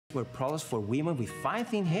were products for women with fine,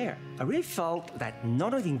 thin hair. I really felt that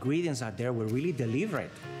none of the ingredients out there were really delivering.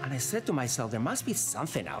 And I said to myself, there must be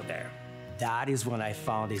something out there. That is when I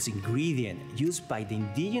found this ingredient used by the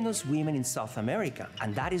indigenous women in South America,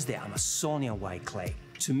 and that is the Amazonian white clay.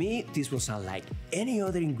 To me, this was unlike any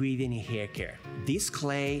other ingredient in hair care. This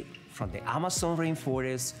clay from the Amazon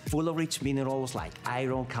rainforest, full of rich minerals like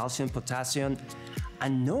iron, calcium, potassium,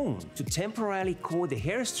 and known to temporarily coat the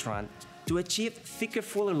hair strand to achieve thicker,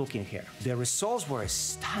 fuller looking hair. The results were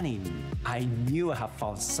stunning. I knew I had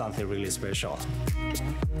found something really special.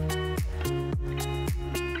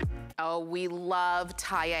 Oh, we love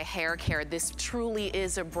Taya Haircare. This truly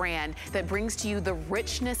is a brand that brings to you the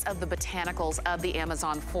richness of the botanicals of the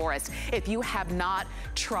Amazon forest. If you have not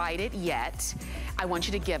tried it yet, I want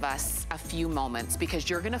you to give us a few moments, because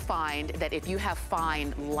you're gonna find that if you have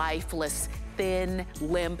fine, lifeless, thin,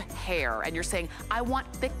 limp hair, and you're saying, I want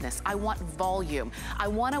thickness, I want volume, I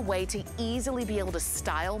want a way to easily be able to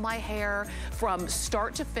style my hair from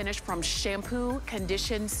start to finish, from shampoo,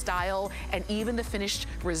 condition, style, and even the finished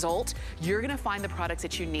result, you're gonna find the products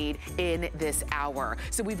that you need in this hour.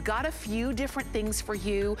 So we've got a few different things for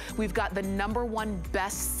you. We've got the #1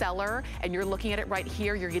 bestseller, and you're looking at it right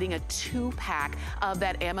here. You're getting a 2-pack of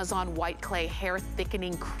that Amazon White Clay Hair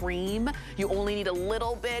Thickening Cream. You only need a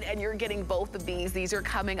little bit, and you're getting both of these. These are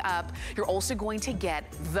coming up. You're also going to get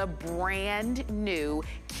the brand new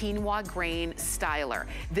Quinoa Grain Styler.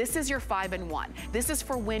 This is your 5-in-1. This is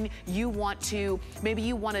for when you want to, maybe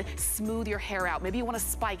you want to smooth your hair out, maybe you want to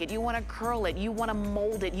spike it, you want to curl it, you want to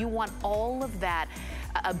mold it, you want all of that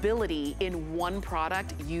ability in one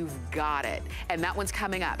product. You've got it. And that one's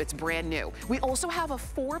coming up. It's brand new. We also have a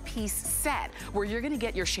 4-piece set where you're going to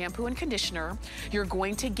get your shampoo and conditioner. You're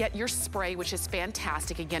going to get your spray, which is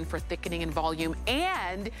fantastic, again, for thickening and volume.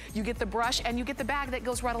 And you get the brush and you get the bag that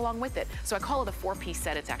goes right along with it. So I call it a 4-piece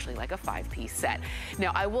set. It's actually like a 5-piece set.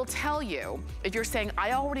 Now, I will tell you, if you're saying,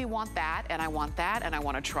 I already want that, and I want that, and I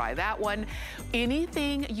want to try that one,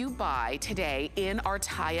 anything you buy today in our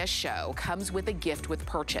Taya show comes with a gift with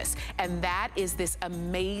purchase, and that is this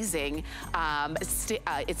amazing, it's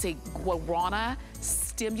a guarana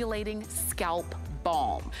stimulating scalp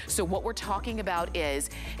balm. So what we're talking about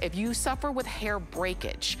is, if you suffer with hair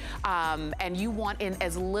breakage and you want in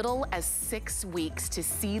as little as 6 weeks to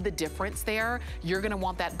see the difference there, you're gonna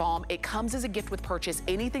want that balm. It comes as a gift with purchase.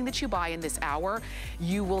 Anything that you buy in this hour,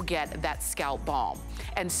 you will get that scalp balm.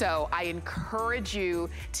 And so I encourage you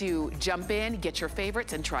to jump in, get your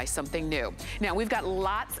favorites, and try something new. Now, we've got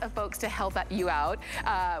lots of folks to help you out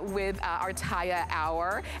with our Taya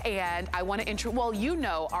Hour, and I want to well, you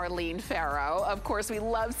know Arlene Farrow. Of course, we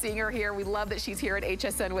love seeing her here. We love that she's here at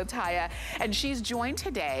HSN with Taya, and she's joined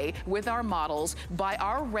today with our models by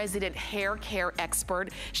our resident hair care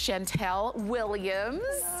expert, Chantel Williams.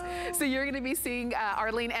 Hello. So you're going to be seeing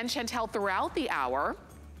Arlene and Chantel throughout the hour.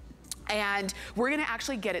 And we're gonna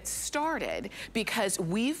actually get it started because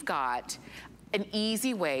we've got an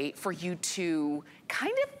easy way for you to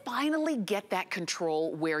kind of finally get that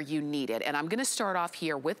control where you need it. And I'm gonna start off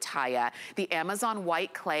here with Taya, the Amazon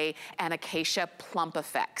White Clay and Acacia Plump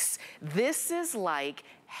Effects. This is like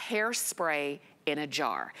hairspray in a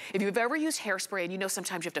jar. If you've ever used hairspray, and you know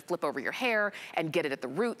sometimes you have to flip over your hair and get it at the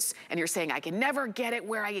roots, and you're saying, I can never get it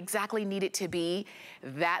where I exactly need it to be,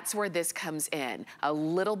 that's where this comes in. A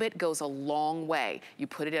little bit goes a long way. You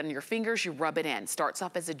put it on your fingers, you rub it in. Starts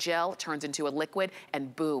off as a gel, turns into a liquid,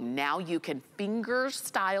 and boom, now you can finger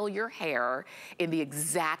style your hair in the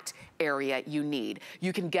exact area you need.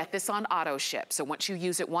 You can get this on auto ship, so once you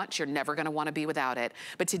use it once, you're never gonna wanna be without it.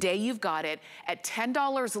 But today you've got it at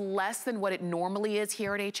 $10 less than what it normally is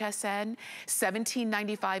here at HSN.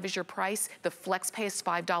 $17.95 is your price. The flex pay is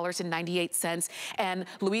 $5.98. And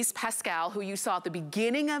Luis Pascal, who you saw at the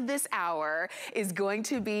beginning of this hour, is going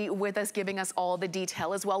to be with us, giving us all the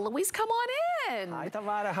detail as well. Luis, come on in. Hi,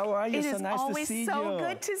 Tamara, how are you? It so is nice always to see so you.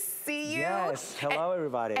 good to see you. Yes, hello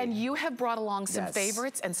everybody. And you have brought along some Yes.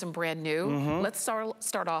 favorites and some brand new. Let's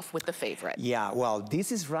start off with the favorite. Yeah, well,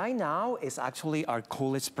 this is right now is actually our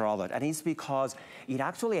coolest product, and it's because it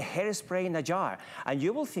actually a hairspray in a jar. And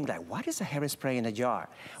you will think like, what is a hairspray in a jar?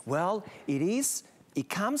 Well, it's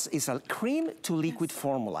a cream to liquid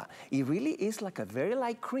formula. It really is like a very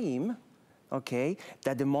light cream, okay,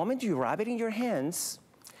 that the moment you rub it in your hands,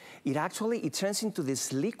 it turns into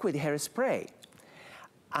this liquid hairspray.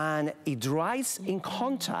 and it dries in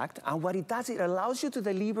contact, and what it does, it allows you to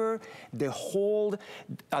deliver the hold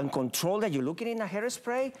and control that you're looking in a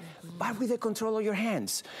hairspray, but with the control of your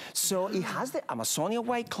hands. So it has the Amazonian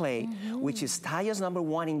white clay, which is Taya's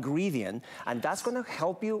 #1 ingredient, and that's gonna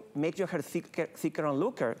help you make your hair thicker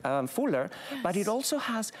and fuller, but it also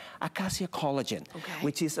has acacia collagen,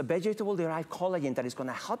 which is a vegetable-derived collagen that is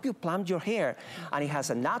gonna help you plump your hair, and it has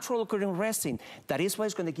a natural occurring resin. That is why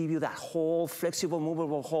it's gonna give you that whole flexible,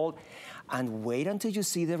 movable hold. And wait until you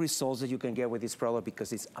see the results that you can get with this product,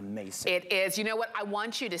 because it's amazing. It is. You know what? I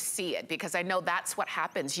want you to see it, because I know that's what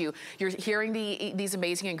happens. You're hearing these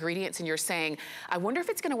amazing ingredients and you're saying, I wonder if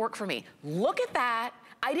it's gonna work for me. Look at that.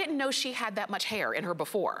 I didn't know she had that much hair in her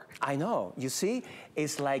before. I know. You see,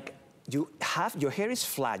 it's like your hair is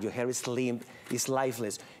flat, your hair is limp, it's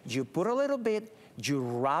lifeless. You put a little bit, you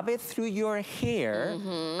rub it through your hair,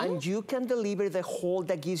 and you can deliver the hold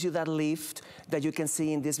that gives you that lift that you can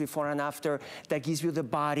see in this before and after, that gives you the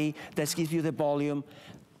body, that gives you the volume.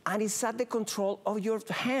 And it's at the control of your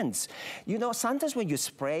hands. You know, sometimes when you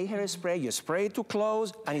spray hairspray, you spray it too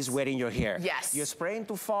close and it's wet in your hair. Yes. You're spraying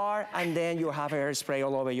too far and then you have hairspray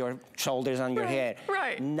all over your shoulders and your head.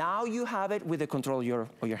 Right. Now you have it with the control of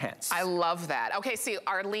your hands. I love that. Okay, see,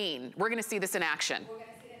 Arlene, we're gonna see this in action.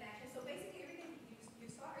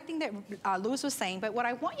 That Louis was saying, but what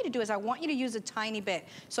I want you to do is I want you to use a tiny bit.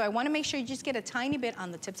 So I want to make sure you just get a tiny bit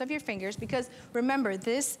on the tips of your fingers, because remember,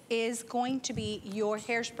 this is going to be your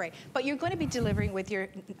hairspray, but you're going to be delivering with your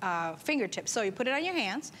fingertips. So you put it on your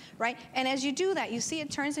hands, right? And as you do that, you see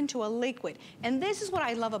it turns into a liquid. And this is what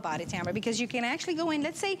I love about it, Tamara, because you can actually go in,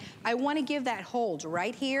 let's say I want to give that hold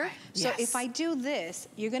right here. So if I do this,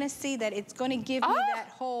 you're going to see that it's going to give me that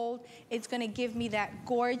hold. It's going to give me that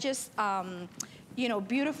gorgeous, you know,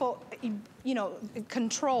 beautiful, you know,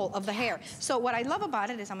 control of the hair. So what I love about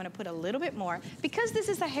it is I'm gonna put a little bit more, because this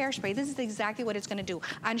is a hairspray, this is exactly what it's gonna do.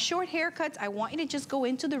 On short haircuts, I want you to just go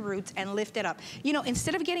into the roots and lift it up. You know,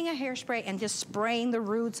 instead of getting a hairspray and just spraying the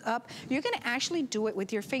roots up, you're gonna actually do it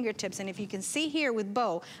with your fingertips. And if you can see here with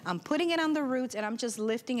Bo, I'm putting it on the roots and I'm just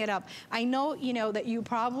lifting it up. I know, you know, that you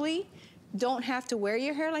probably don't have to wear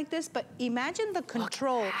your hair like this, but imagine the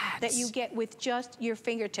control that you get with just your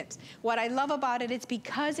fingertips. What I love about it, it's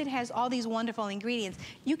because it has all these wonderful ingredients,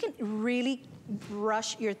 you can really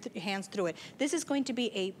brush your hands through it. This is going to be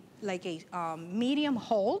a medium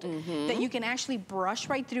hold that you can actually brush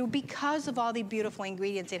right through because of all the beautiful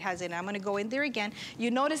ingredients it has in it. I'm gonna go in there again.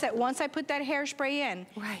 You notice that once I put that hairspray in,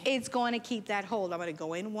 it's going to keep that hold. I'm gonna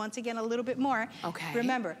go in once again a little bit more.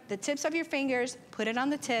 Remember, the tips of your fingers, put it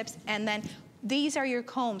on the tips, and then these are your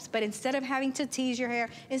combs, but instead of having to tease your hair,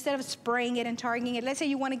 instead of spraying it and targeting it, let's say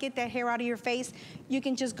you want to get that hair out of your face, you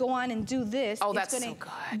can just go on and do this. Oh, that's so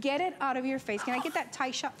good. Get it out of your face. Can I get that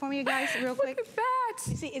tight shot for me, you guys, real quick? Look at that.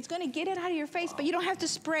 You see, it's going to get it out of your face, but you don't have to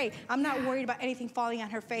spray. I'm not worried about anything falling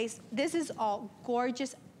on her face. This is all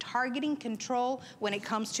gorgeous targeting control when it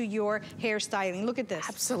comes to your hairstyling. Look at this.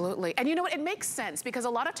 Absolutely. And you know what? It makes sense, because a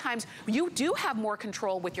lot of times you do have more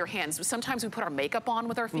control with your hands. Sometimes we put our makeup on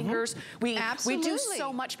with our fingers. We do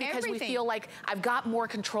so much because we feel like I've got more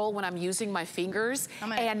control when I'm using my fingers.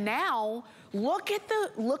 And now look at the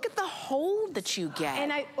hold that you get.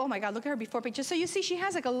 And oh my God, look at her before picture. So you see she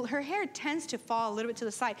has like her hair tends to fall a little bit to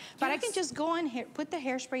the side, but I can just go in here, put the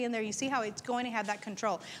hairspray in there. You see how it's going to have that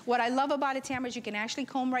control. What I love about it, Tamara, is you can actually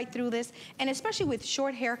comb right through this, and especially with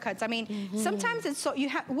short haircuts. I mean, sometimes it's so,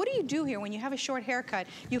 what do you do here when you have a short haircut?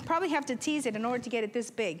 You probably have to tease it in order to get it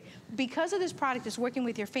this big. Because of this product, it's working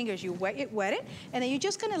with your fingers. You wet it, and then you're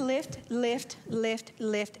just gonna lift, lift, lift,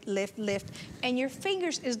 lift, lift, lift, and your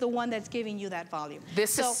fingers is the one that's giving you that volume.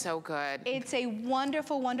 This is so good. It's a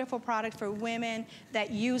wonderful, wonderful product for women that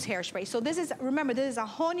use hairspray. So this is, remember, this is a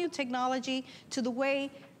whole new technology to the way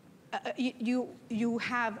you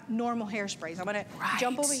have normal hairsprays. I'm gonna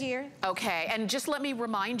jump over here. Okay, and just let me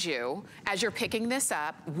remind you, as you're picking this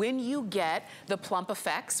up, when you get the plump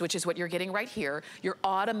effects, which is what you're getting right here, you're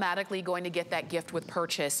automatically going to get that gift with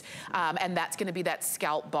purchase, and that's gonna be that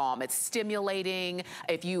scalp balm. It's stimulating.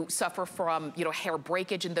 If you suffer from, you know, hair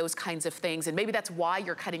breakage and those kinds of things, and maybe that's why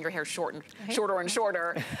you're cutting your hair shorter and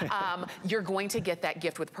shorter, you're going to get that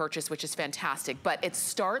gift with purchase, which is fantastic. But it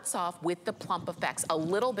starts off with the plump effects, a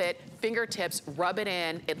little bit, fingertips, rub it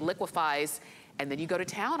in, it liquefies, and then you go to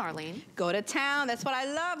town, Arlene. Go to town, that's what I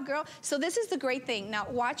love, girl. So this is the great thing. Now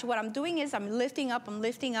watch, what I'm doing is I'm lifting up, I'm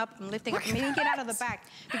lifting up, I'm lifting up. I'm gonna get out of the back,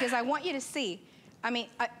 because I want you to see. I mean,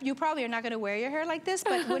 you probably are not gonna wear your hair like this,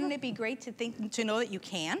 but wouldn't it be great to know that you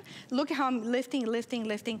can? Look at how I'm lifting, lifting,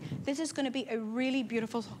 lifting. This is gonna be a really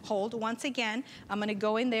beautiful hold. Once again, I'm gonna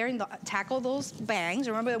go in there and tackle those bangs.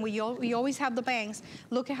 Remember, we always have the bangs.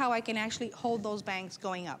 Look at how I can actually hold those bangs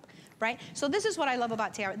going up. Right? So this is what I love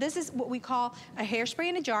about Taya. This is what we call a hairspray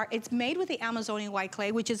in a jar. It's made with the Amazonian white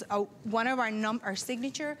clay, which is one of our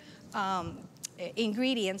signature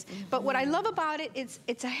ingredients. But what I love about it,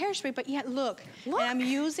 it's a hairspray, but yet look. And I'm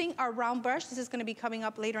using our round brush. This is gonna be coming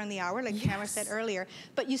up later in the hour, like Tamara said earlier.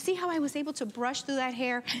 But you see how I was able to brush through that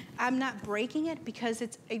hair? I'm not breaking it because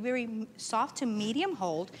it's a very soft to medium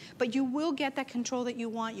hold, but you will get that control that you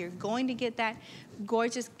want. You're going to get that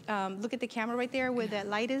gorgeous, look at the camera right there where that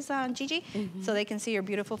light is on, Gigi, so they can see your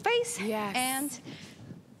beautiful face. Yes.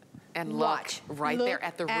 And look, right there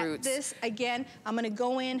at the roots. This, again, I'm gonna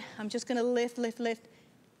go in, I'm just gonna lift, lift, lift,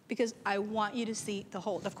 because I want you to see the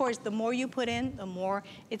hold. Of course, the more you put in, the more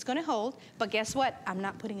it's gonna hold, but guess what? I'm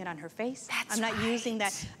not putting it on her face. I'm not using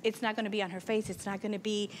that. It's not gonna be on her face. It's not gonna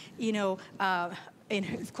be, you know,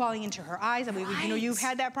 crawling into her eyes. I mean, you know, you've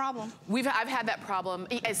had that problem. I've had that problem,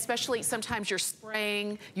 especially sometimes you're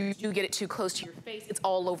spraying, you get it too close to your face, it's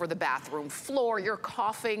all over the bathroom floor, you're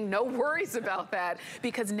coughing, no worries about that,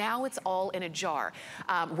 because now it's all in a jar.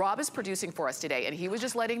 Rob is producing for us today, and he was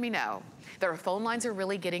just letting me know that our phone lines are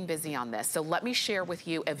really getting busy on this. So let me share with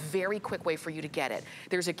you a very quick way for you to get it.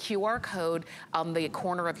 There's a QR code on the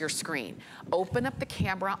corner of your screen. Open up the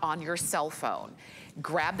camera on your cell phone.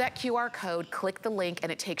 Grab that QR code, click the link, and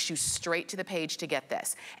it takes you straight to the page to get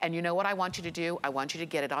this. And you know what I want you to do? I want you to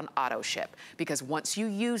get it on auto ship, because once you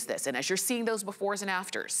use this, and as you're seeing those befores and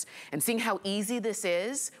afters, and seeing how easy this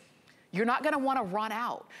is, you're not gonna wanna run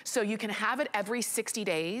out. So you can have it every 60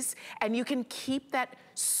 days, and you can keep that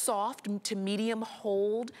soft to medium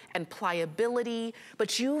hold and pliability,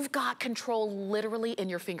 but you've got control literally in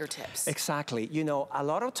your fingertips. Exactly. You know, a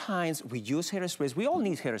lot of times we use hairsprays. We all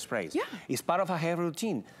need hairsprays. Yeah. It's part of our hair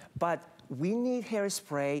routine. But we need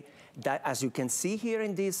hairspray that, as you can see here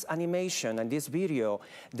in this animation and this video,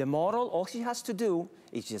 the model, all she has to do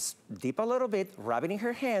is just dip a little bit, rub it in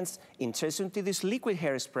her hands, insert into this liquid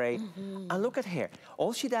hairspray, and look at her.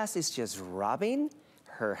 All she does is just rubbing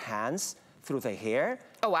her hands through the hair.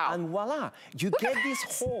 Oh, wow. And voila, you get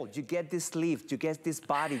this hold, you get this lift, you get this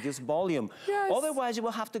body, this volume. Yes. Otherwise, you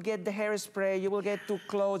will have to get the hairspray, you will get too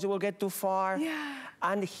close, you will get too far. Yeah.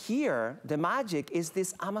 And here, the magic is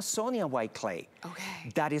this Amazonian white clay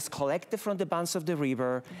that is collected from the banks of the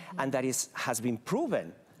river and that has been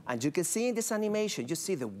proven. And you can see in this animation, you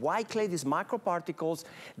see the white clay, these microparticles,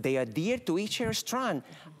 they adhere to each hair strand,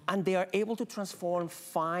 and they are able to transform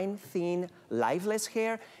fine, thin, lifeless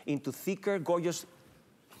hair into thicker, gorgeous,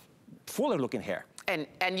 fuller looking hair.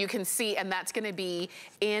 And you can see, and that's gonna be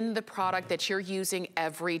in the product that you're using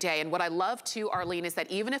every day. And what I love too, Arlene, is that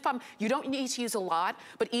even if you don't need to use a lot,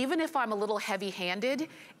 but even if I'm a little heavy-handed,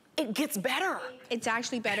 it gets better. It's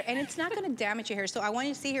actually better, and it's not gonna damage your hair. So I want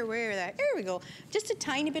you to see here where that, here we go. Just a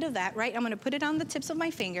tiny bit of that, right? I'm gonna put it on the tips of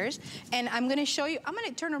my fingers, and I'm gonna show you, I'm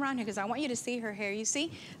gonna turn around here because I want you to see her hair. You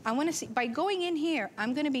see, I wanna see, by going in here,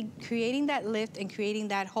 I'm gonna be creating that lift and creating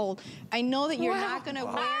that hold. I know that you're not gonna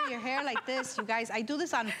wear your hair like this, you guys. I do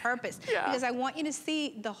this on purpose because I want you to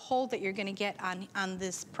see the hold that you're gonna get on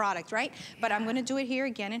this product, right? But I'm gonna do it here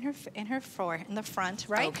again in the front,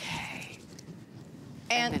 right? Okay.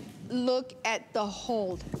 And look at the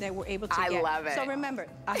hold that we're able to get. I love it. So remember,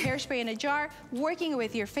 a hairspray in a jar, working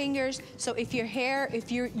with your fingers. So if you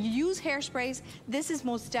use hairsprays, this is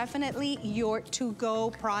most definitely your to-go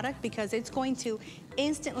product because it's going to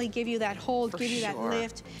instantly give you that hold, give you that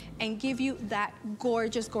lift, and give you that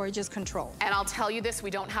gorgeous, gorgeous control. And I'll tell you this, we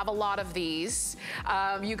don't have a lot of these.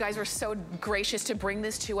 You guys were so gracious to bring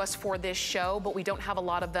this to us for this show, but we don't have a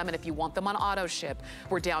lot of them. And if you want them on auto ship,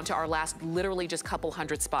 we're down to our last literally just couple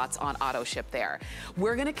hundred spots on auto ship there.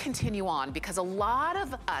 We're gonna continue on because a lot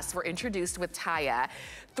of us were introduced with Taya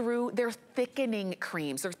through their thickening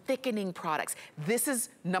creams, their thickening products. This is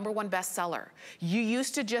 #1 bestseller. You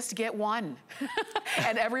used to just get one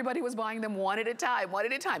and everybody was buying them one at a time, one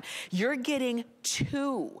at a time. You're getting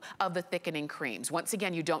 2 of the thickening creams. Once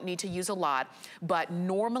again, you don't need to use a lot, but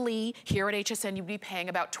normally here at HSN, you'd be paying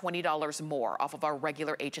about $20 more off of our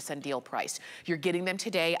regular HSN deal price. You're getting them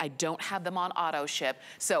today. I don't have them on auto ship,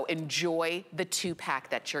 so enjoy the 2-pack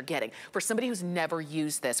that you're getting. For somebody who's never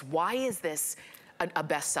used this, why is this a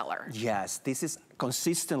bestseller. Yes, this is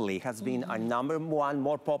consistently has been our #1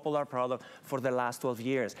 more popular product for the last 12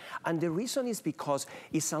 years. And the reason is because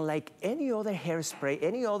it's unlike any other hairspray,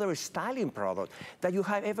 any other styling product that you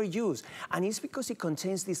have ever used. And it's because it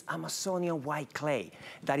contains this Amazonian white clay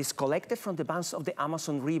that is collected from the banks of the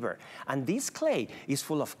Amazon River. And this clay is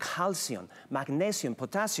full of calcium, magnesium,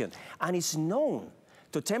 potassium, and is known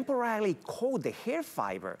to temporarily coat the hair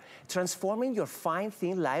fiber, transforming your fine,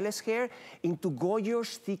 thin, lightless hair into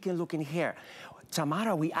gorgeous, thickened-looking hair.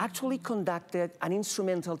 Tamara, we actually conducted an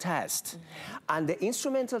instrumental test, and the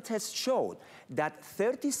instrumental test showed that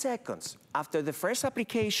 30 seconds after the first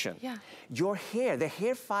application, your hair, the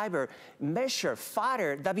hair fiber, measure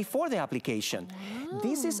fatter than before the application.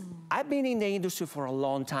 This is, I've been in the industry for a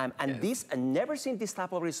long time, and I've never seen this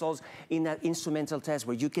type of results in an instrumental test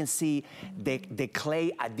where you can see the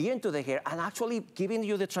clay adhering to the hair and actually giving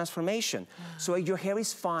you the transformation. So your hair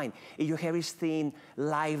is fine, your hair is thin,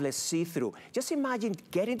 lifeless, see-through. Just imagine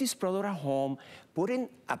getting this product at home, putting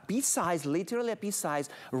a pea size, literally a pea size,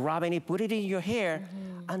 rubbing it, put it in your hair,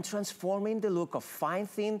 and transforming the look of fine,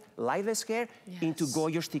 thin, lightless hair into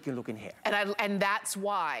gorgeous, thick-looking hair. And that's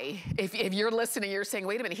why, if you're listening, you're saying,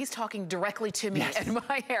 wait a minute, he's talking directly to me and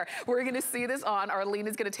my hair. We're gonna see this on, Arlene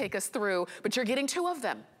is gonna take us through, but you're getting 2 of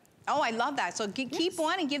them. Oh, I love that. So keep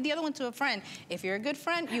one and give the other one to a friend. If you're a good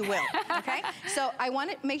friend, you will, okay? So I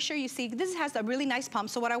want to make sure you see, this has a really nice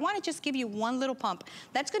pump. So what I want to just give you one little pump.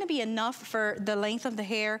 That's going to be enough for the length of the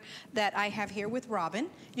hair that I have here with Robin.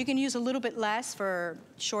 You can use a little bit less for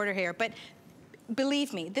shorter hair, but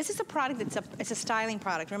believe me, this is a product it's a styling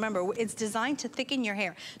product. Remember, it's designed to thicken your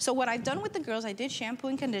hair. So what I've done with the girls, I did shampoo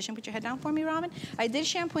and condition. Put your head down for me, Robin. I did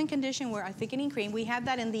shampoo and condition with our thickening cream. We have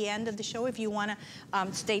that in the end of the show if you want to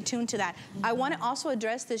stay tuned to that. I want to also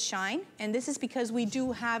address this shine, and this is because we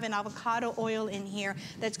do have an avocado oil in here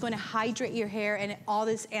that's going to hydrate your hair and all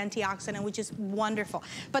this antioxidant, which is wonderful.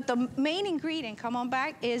 But the main ingredient, come on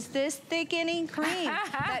back, is this thickening cream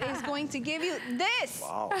that is going to give you this.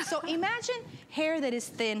 Wow. So imagine hair that is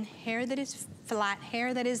thin, hair that is flat,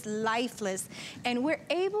 hair that is lifeless, and we're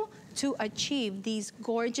able to achieve these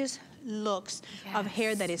gorgeous looks of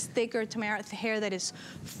hair that is thicker, Tamara, hair that is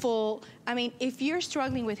full. I mean, if you're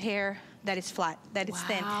struggling with hair that is flat, that is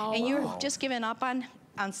thin, and you're just giving up on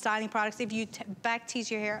styling products, if you back tease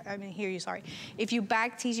your hair, if you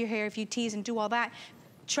back tease your hair, if you tease and do all that,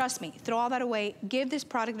 trust me, throw all that away. Give this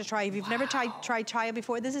product a try. If you've never tried Taya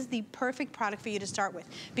before, this is the perfect product for you to start with,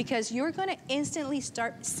 because you're gonna instantly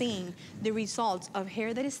start seeing the results of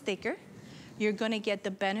hair that is thicker. You're gonna get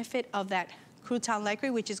the benefit of that crouton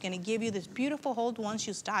lacquer, which is gonna give you this beautiful hold once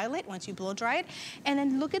you style it, once you blow dry it. And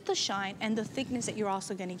then look at the shine and the thickness that you're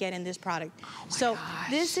also gonna get in this product. So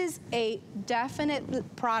this is a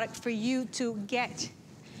definite product for you to get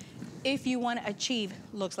if you want to achieve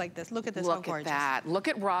looks like this. Look at this, how gorgeous. Look at that. Look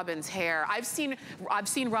at Robin's hair. I've seen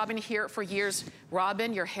Robin here for years.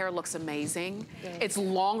 Robin, your hair looks amazing. It's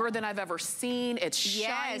longer than I've ever seen. It's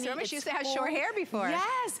shiny. Remember she used to have short hair before.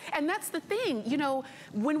 Yes, and that's the thing. You know,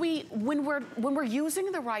 when we're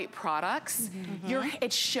using the right products,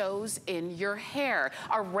 it shows in your hair.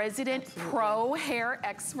 Our resident pro hair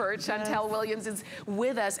expert, Chantel Williams, is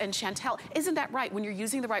with us. And Chantel, isn't that right? When you're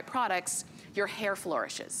using the right products, your hair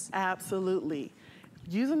flourishes. Absolutely.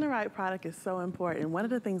 Using the right product is so important. One of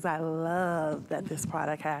the things I love that this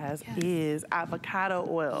product has is avocado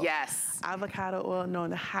oil. Yes. Avocado oil known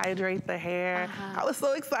to hydrate the hair. I was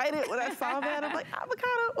so excited when I saw that. I'm like,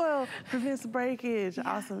 avocado oil prevents breakage.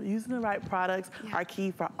 Awesome. Using the right products are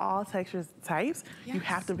key for all textures and types. You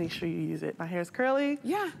have to make sure you use it. My hair is curly.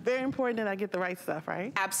 Very important that I get the right stuff,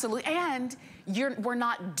 right? Absolutely. And we're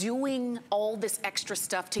not doing all this extra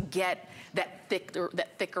stuff to get that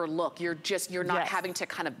thicker look. You're not having to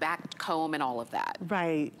kind of back comb and all of that.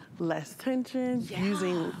 Right. Less tension.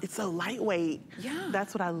 It's so lightweight.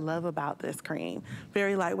 That's what I love about this cream.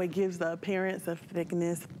 Very lightweight, gives the appearance of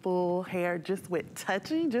thickness, full hair, just with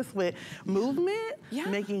touching, just with movement,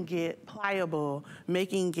 making it pliable,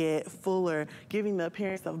 making it fuller, giving the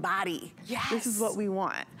appearance of body. This is what we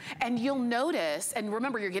want. And you'll notice, and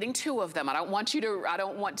remember, you're getting 2 of them. I don't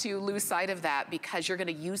want to lose sight of that, because you're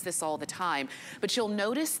gonna use this all the time. But you'll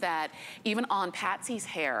notice that even on Patsy's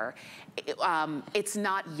hair, it's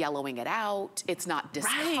not yellowing it out, it's not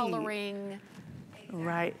discoloring.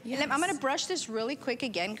 Right. Yes. I'm gonna brush this really quick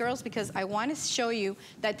again, girls, because I wanna show you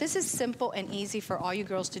that this is simple and easy for all you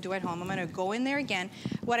girls to do at home. I'm gonna go in there again.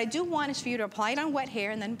 What I do want is for you to apply it on wet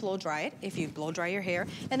hair and then blow dry it, if you blow dry your hair.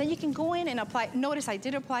 And then you can go in and apply, notice I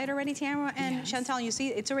did apply it already, Tamara and Chantal, you see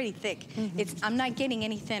it's already thick. I'm not getting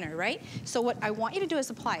any thinner, right? So what I want you to do is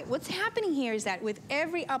apply it. What's happening here is that with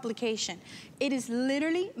every application, it is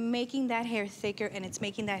literally making that hair thicker and it's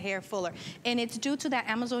making that hair fuller. And it's due to that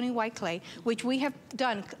Amazonian white clay, which we have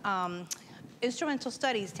done instrumental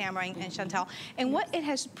studies, Tamara and Chantal, and what it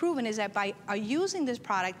has proven is that by using this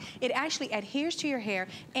product, it actually adheres to your hair,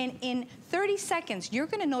 and in 30 seconds, you're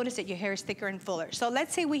gonna notice that your hair is thicker and fuller. So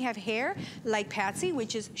let's say we have hair like Patsy,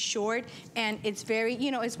 which is short, and it's very,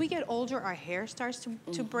 you know, as we get older, our hair starts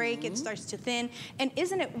to break, it starts to thin, and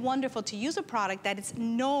isn't it wonderful to use a product that is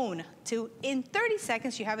known to, in 30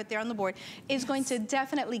 seconds, you have it there on the board, is going to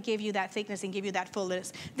definitely give you that thickness and give you that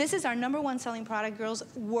fullness. This is our #1 selling product, girls,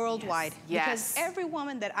 worldwide. Because every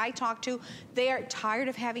woman that I talk to, they are tired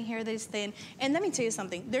of having hair that is thin. And let me tell you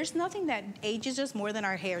something, there's nothing that ages us more than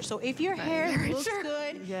our hair. So if your hair looks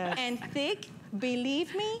good and thick,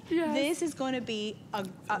 believe me, this is going to be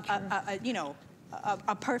you know,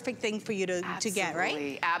 a perfect thing for you to get,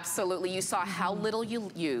 right? Absolutely. You saw how little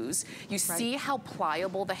you use. You see how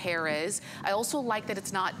pliable the hair is. I also like that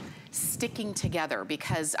it's not sticking together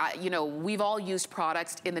because, you know, we've all used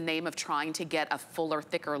products in the name of trying to get a fuller,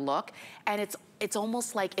 thicker look, and it's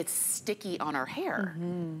almost like it's sticky on our hair.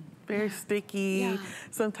 Very sticky,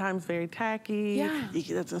 sometimes very tacky. You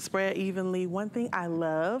get it to spread evenly. One thing I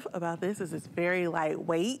love about this is it's very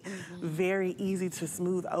lightweight, very easy to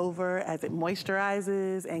smooth over as it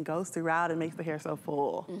moisturizes and goes throughout and makes the hair so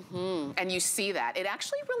full. And you see that. It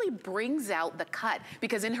actually really brings out the cut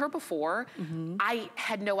because in her before, I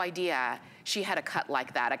had no idea she had a cut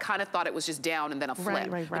like that. I kind of thought it was just down and then a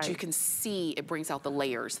flip. But you can see it brings out the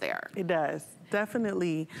layers there. It does,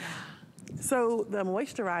 definitely. So the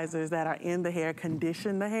moisturizers that are in the hair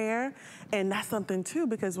condition the hair, and that's something too,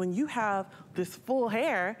 because when you have this full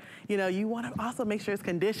hair, you know, you want to also make sure it's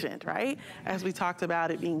conditioned, right? As we talked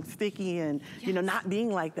about it being sticky and, you know, not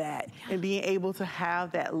being like that and being able to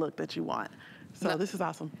have that look that you want. So this is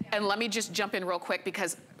awesome. And let me just jump in real quick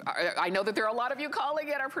because I know that there are a lot of you calling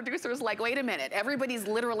in, our producers like, wait a minute, everybody's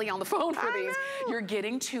literally on the phone for these. You're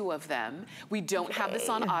getting 2 of them. We don't have this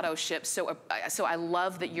on auto ship, so I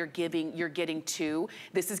love that you're getting 2.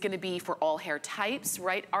 This is gonna be for all hair types,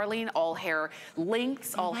 right, Arlene? All hair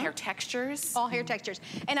lengths, all hair textures. All hair textures.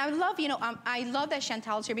 And I love, you know, I love that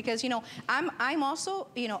Chantal's here because, you know, I'm also,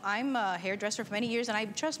 you know, I'm a hairdresser for many years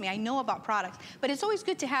and trust me, I know about products, but it's always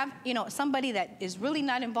good to have, you know, somebody that is really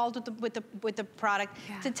not involved with the product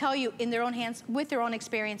to tell you in their own hands with their own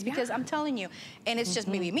experience, because I'm telling you, and it's just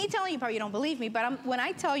maybe me telling you, probably you don't believe me, but when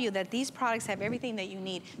I tell you that these products have everything that you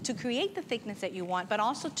need to create the thickness that you want, but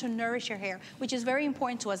also to nourish your hair, which is very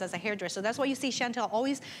important to us as a hairdresser. That's why you see Chantal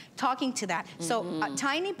always talking to that. So a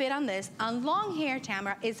tiny bit on this. On long hair,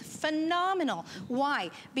 Tamara, is phenomenal.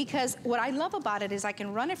 Why? Because what I love about it is I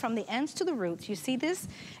can run it from the ends to the roots. You see this?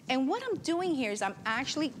 And what I'm doing here is I'm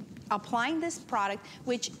actually applying this product,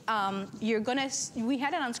 which we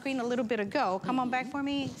had it on screen a little bit ago. Come on back for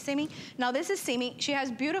me, Simi. Now this is Simi. She has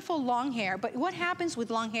beautiful long hair, but what happens with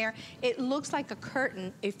long hair, it looks like a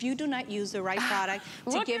curtain if you do not use the right product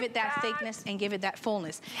to give it that thickness and give it that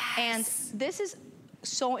fullness. And this is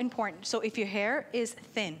so important. So if your hair is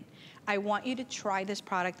thin, I want you to try this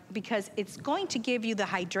product because it's going to give you the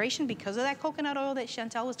hydration because of that coconut oil that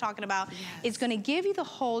Chantal was talking about. It's going to give you the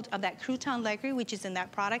hold of that crouton legri, which is in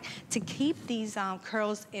that product, to keep these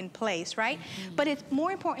curls in place, right? But it's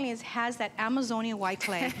more importantly, it has that Amazonian white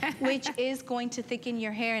clay, which is going to thicken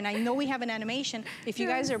your hair. And I know we have an animation. If you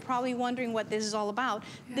guys are probably wondering what this is all about,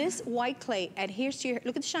 this white clay adheres to your hair.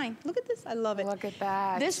 Look at the shine. Look at this. I love it. Look at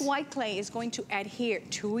that. This white clay is going to adhere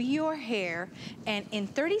to your hair, and in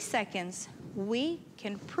 30 seconds, we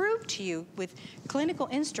can prove to you with clinical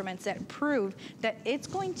instruments that prove that it's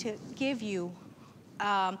going to give you,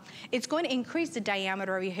 it's going to increase the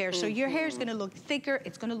diameter of your hair. So your hair is going to look thicker,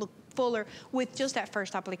 it's going to look fuller with just that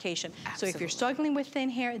first application. So if you're struggling with thin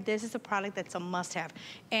hair, this is a product that's a must-have.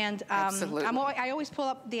 And I always pull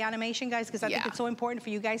up the animation, guys, because I think it's so important for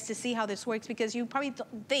you guys to see how this works, because you probably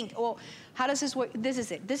think, well, how does this work? This is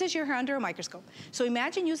it. This is your hair under a microscope. So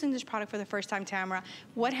imagine using this product for the first time, Tamara.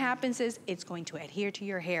 What happens is it's going to adhere to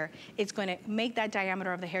your hair. It's going to make that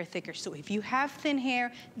diameter of the hair thicker. So if you have thin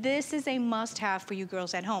hair, this is a must-have for you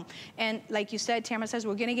girls at home. And like you said, Tamara says,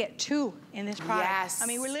 we're going to get 2 in this product. I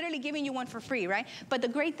mean, we're literally giving giving you one for free, right? But the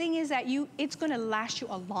great thing is that it's gonna last you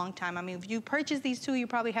a long time. I mean, if you purchase these two, you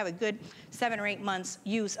probably have a good 7 or 8 months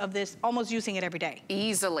use of this, almost using it every day.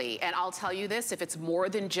 Easily, and I'll tell you this, if it's more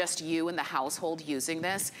than just you in the household using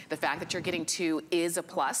this, the fact that you're getting 2 is a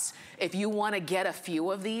plus. If you wanna get a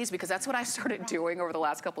few of these, because that's what I started doing over the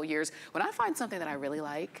last couple of years, when I find something that I really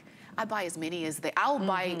like, I buy as many as I'll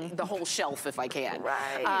buy the whole shelf if I can.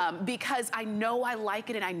 Right. Because I know I like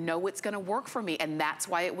it and I know it's gonna work for me, and that's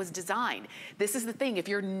why it was designed. This is the thing, if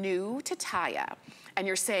you're new to Taya, and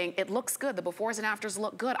you're saying, it looks good, the befores and afters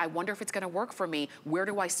look good, I wonder if it's gonna work for me, where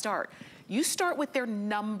do I start? You start with their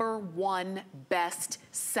 #1 best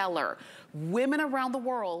seller. Women around the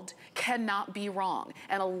world cannot be wrong.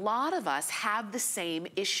 And a lot of us have the same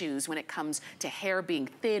issues when it comes to hair being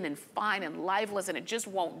thin and fine and lifeless and it just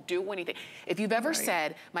won't do anything. If you've ever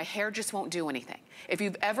said, my hair just won't do anything. If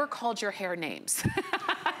you've ever called your hair names.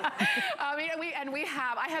 I mean,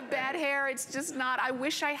 I have bad hair, it's just not, I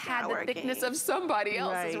wish I had the thickness of somebody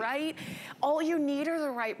else's, right? All you need are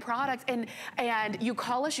the right products. And you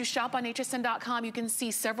call us, you shop on hsn.com, you can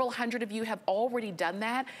see several hundred of you have already done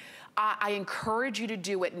that. I encourage you to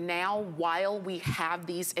do it now while we have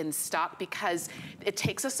these in stock because it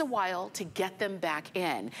takes us a while to get them back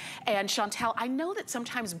in. And Chantel, I know that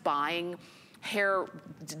sometimes buying hair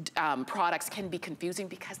products can be confusing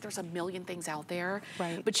because there's a million things out there.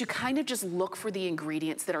 Right. But you kind of just look for the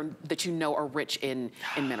ingredients that you know are rich in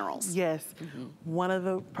minerals. Yes. One of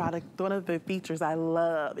the features I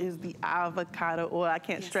love is the avocado oil. I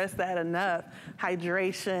can't stress that enough.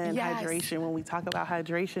 Hydration, hydration. When we talk about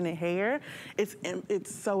hydration in hair,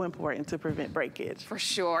 it's so important to prevent breakage. For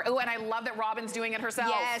sure. Oh, and I love that Robin's doing it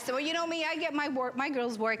herself. Yes. Well, you know me, I get my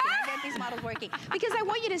girls working. I get these models working because I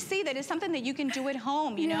want you to see that it's something that you can do at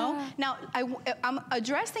home, you know? Now, I'm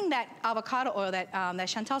addressing that avocado oil that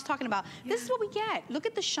Chantel's talking about. This is what we get. Look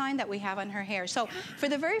at the shine that we have on her hair. So for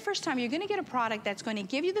the very first time, you're gonna get a product that's gonna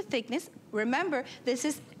give you the thickness. Remember, this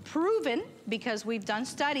is proven because we've done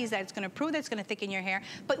studies that it's gonna prove that it's gonna thicken your hair.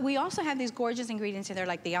 But we also have these gorgeous ingredients in there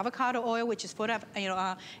like the avocado oil, which is full of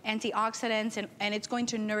antioxidants and it's going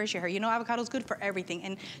to nourish your hair. You know, avocado is good for everything.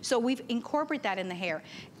 And so we've incorporated that in the hair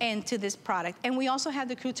and to this product. And we also have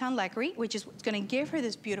the crouton lechery, which is gonna give her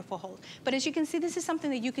this beautiful hold. But as you can see, this is something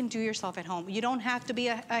that you can do yourself at home. You don't have to be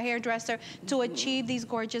a hairdresser to achieve these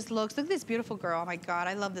gorgeous looks. Look at this beautiful girl. Oh my God,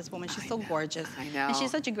 I love this woman. She's so gorgeous. I know. And she's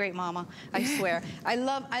such a great mama, I swear. I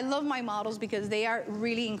love my models because they are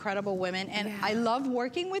really incredible women. And I love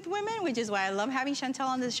working with women, which is why I love having Chantel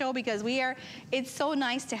on the show because it's so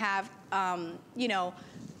nice to have, you know,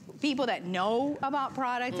 people that know about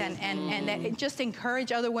product and that just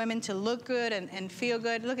encourage other women to look good and feel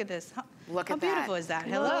good. Look at this. Look at that. How beautiful is that?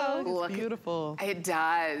 Hello? It's beautiful. It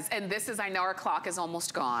does. And this is, I know our clock is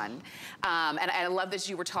almost gone. And I love that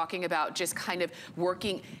you were talking about just kind of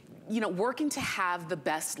working to have the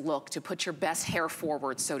best look, to put your best hair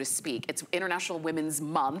forward, so to speak. It's International Women's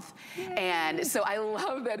Month. Yay. And so I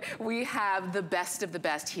love that we have the best of the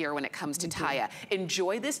best here when it comes to Taya.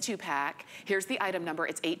 Enjoy this 2-pack. Here's the item number.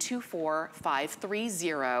 It's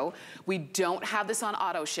 824530. We don't have this on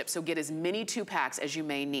auto ship, so get as many 2-packs as you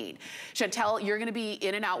may need. Chantel, you're gonna be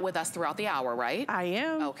in and out with us throughout the hour, right? I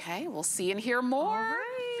am. Okay, we'll see and hear more. All right.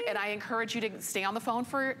 And I encourage you to stay on the phone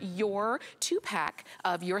for your 2-pack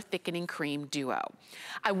of your thickening cream duo.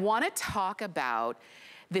 I want to talk about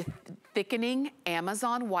the thickening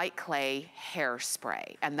Amazon white clay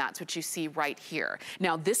hairspray, and that's what you see right here.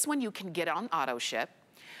 Now this one you can get on auto ship.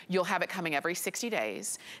 You'll have it coming every 60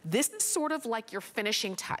 days. This is sort of like your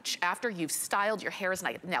finishing touch. After you've styled, your hair is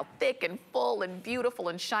now thick and full and beautiful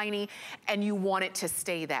and shiny, and you want it to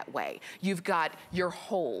stay that way. You've got your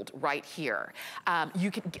hold right here.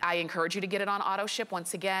 I encourage you to get it on auto ship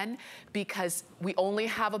once again, because we only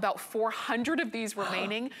have about 400 of these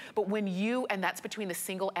remaining, but and that's between the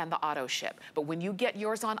single and the auto ship. But when you get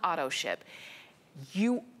yours on auto ship,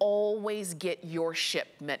 you always get your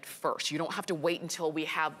shipment first. You don't have to wait until we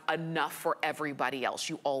have enough for everybody else.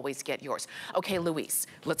 You always get yours. Okay, Luis,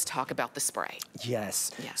 let's talk about the spray.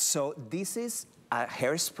 Yes. So this is a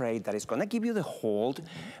hairspray that is gonna give you the hold,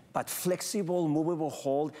 but flexible, movable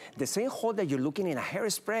hold, the same hold that you're looking in a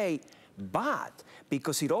hairspray, but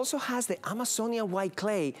because it also has the Amazonian white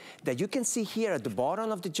clay that you can see here at the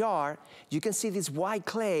bottom of the jar, you can see this white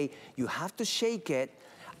clay, you have to shake it,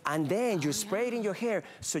 and then you spray it in your hair,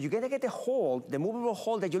 so you're gonna get the hold, the movable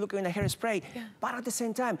hold that you're looking in a hairspray, but at the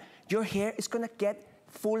same time, your hair is gonna get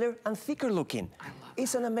fuller and thicker looking.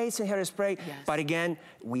 It's an amazing hairspray, but again,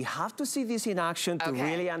 we have to see this in action to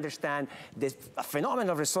really understand the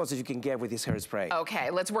phenomenal results that you can get with this hairspray. Okay,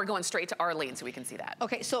 we're going straight to Arlene so we can see that.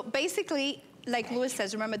 Okay, so basically, like Louis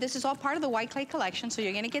says, remember, this is all part of the white clay collection, so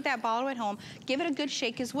you're gonna get that bottle at home. Give it a good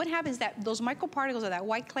shake, because what happens is that those microparticles of that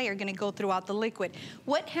white clay are gonna go throughout the liquid.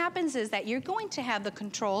 What happens is that you're going to have the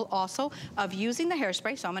control also of using the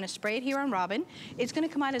hairspray, so I'm gonna spray it here on Robin. It's gonna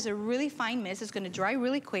come out as a really fine mist. It's gonna dry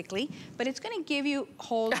really quickly, but it's gonna give you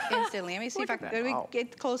hold instantly. Let me see if I can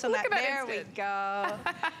get close on that. There we go.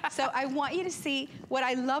 So I want you to see what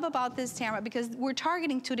I love about this, Tamara, because we're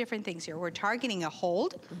targeting two different things here. We're targeting a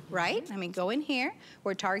hold, right? I mean, go in here.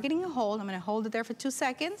 We're targeting a hold. I'm gonna hold it there for 2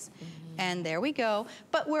 seconds. And there we go.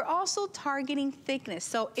 But we're also targeting thickness.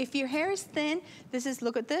 So if your hair is thin, this is,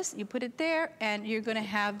 look at this, you put it there and you're gonna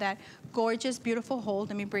have that gorgeous, beautiful hold.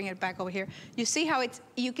 Let me bring it back over here. You see how it's,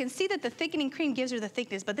 you can see that the thickening cream gives her the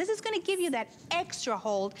thickness, but this is gonna give you that extra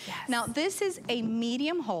hold. Yes. Now this is a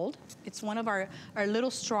medium hold. It's one of our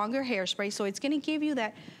little stronger hairspray, so it's gonna give you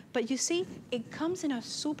that. But you see, it comes in a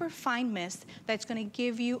super fine mist that's gonna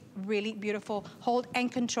give you really beautiful hold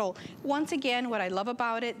and control. Once again, what I love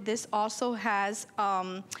about it, this also has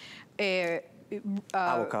avocado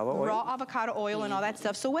oil. Raw avocado oil and all that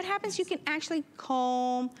stuff. So what happens, you can actually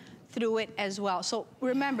comb through it as well. So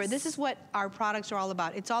remember, this is what our products are all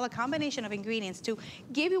about. It's all a combination of ingredients to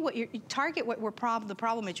give you what you target what the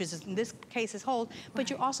problem is, which is in this case is hold, but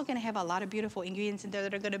you're also gonna have a lot of beautiful ingredients in there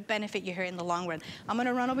that are gonna benefit your hair in the long run. I'm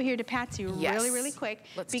gonna run over here to Patsy really quick.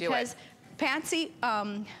 Let's because Patsy,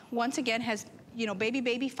 once again, has, you know,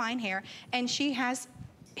 baby fine hair, and she has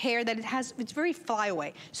hair that it's very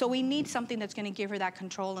flyaway. So we need something that's gonna give her that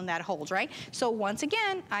control and that hold, right? So once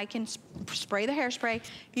again, I can spray the hairspray.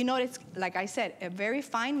 You notice, like I said, a very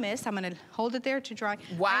fine mist. I'm gonna hold it there to dry.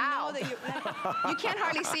 Wow. I know that you can't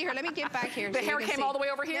hardly see her. Let me get back here. The hair came all the way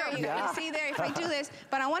over here. There you can see there, if I do this.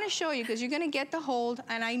 But I wanna show you, because you're gonna get the hold,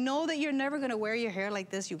 and I know that you're never gonna wear your hair like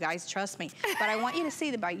this, you guys, trust me. But I want you to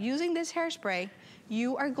see that by using this hairspray,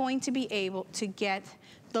 you are going to be able to get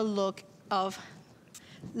the look of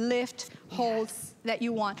lift, hold that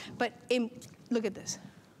you want. But look at this.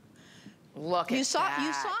 Look at that. You saw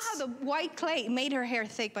how the white clay made her hair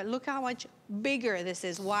thick, but look how much bigger this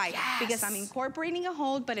is. Why? Yes. Because I'm incorporating a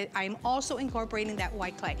hold, but I'm also incorporating that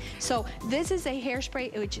white clay. So this is a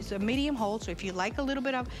hairspray, which is a medium hold. So if you like a little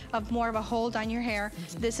bit of more of a hold on your hair,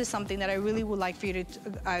 this is something that I really would like for you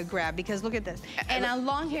to grab, because look at this. And on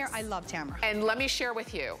long hair, I love Tamara. And let me share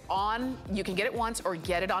with you, you can get it once or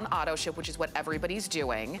get it on auto ship, which is what everybody's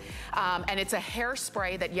doing. And it's a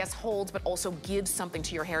hairspray that, yes, holds, but also gives something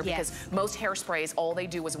to your hair, because most hairsprays, all they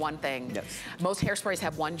do is one thing. Yes. Most hairsprays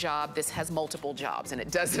have one job. This has multiple jobs, and it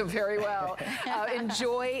does it very well.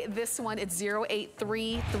 Enjoy this one. It's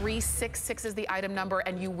 083366 is the item number,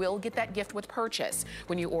 and you will get that gift with purchase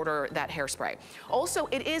when you order that hairspray. Also,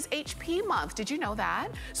 it is HP month. Did you know that?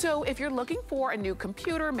 So if you're looking for a new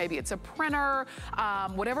computer, maybe it's a printer,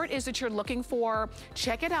 whatever it is that you're looking for,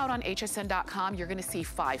 check it out on hsn.com. You're gonna see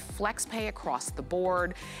 5 flex pay across the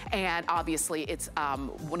board, and obviously it's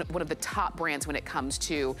one of the top brands when it comes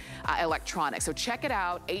to electronics. So check it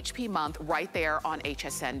out, HP month, right there on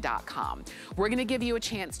hsn.com. We're gonna give you a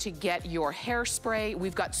chance to get your hairspray.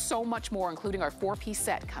 We've got so much more, including our 4-piece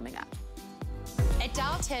set coming up. At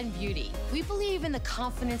Dial 10 Beauty, we believe in the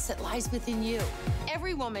confidence that lies within you.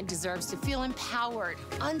 Every woman deserves to feel empowered,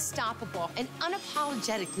 unstoppable, and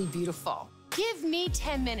unapologetically beautiful. Give me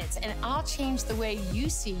 10 minutes and I'll change the way you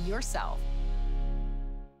see yourself.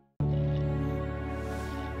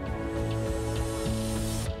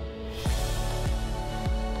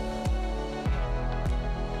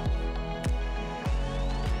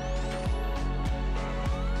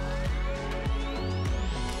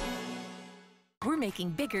 We're making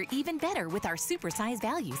bigger even better with our supersize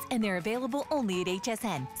values, and they're available only at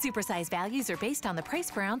HSN. Supersize values are based on the price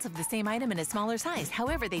per ounce of the same item in a smaller size.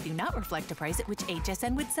 However, they do not reflect a price at which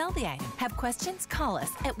HSN would sell the item. Have questions? Call us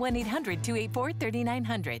at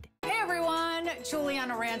 1-800-284-3900. Hey everyone,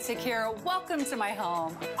 Juliana Rancic here. Welcome to my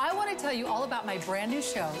home. I want to tell you all about my brand new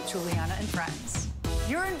show, Juliana and Friends.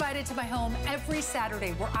 You're invited to my home every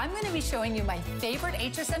Saturday, where I'm going to be showing you my favorite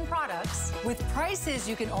HSN products with prices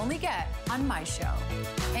you can only get on my show.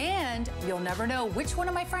 And you'll never know which one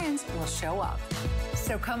of my friends will show up.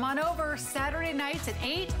 So come on over Saturday nights at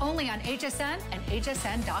 8, only on HSN and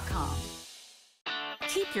hsn.com.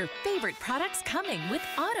 Keep your favorite products coming with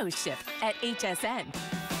Auto Ship at HSN.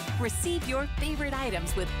 Receive your favorite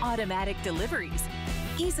items with automatic deliveries.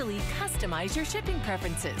 Easily customize your shipping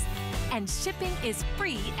preferences. And shipping is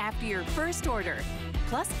free after your first order.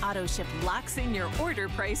 Plus, Auto Ship locks in your order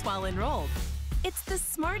price while enrolled. It's the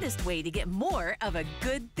smartest way to get more of a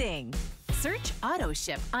good thing. Search Auto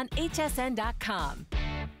Ship on hsn.com.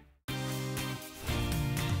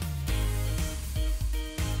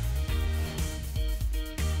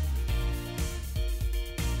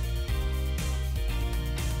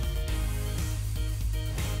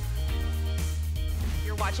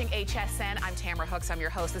 watching HSN. I'm Tamara Hooks, I'm your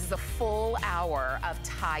host. This is a full hour of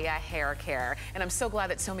Taya Hair Care. And I'm so glad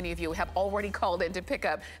that so many of you have already called in to pick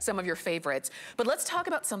up some of your favorites. But let's talk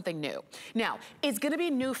about something new. Now, it's gonna be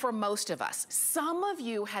new for most of us. Some of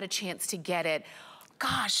you had a chance to get it,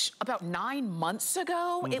 gosh, about 9 months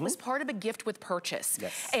ago. It was part of a gift with purchase.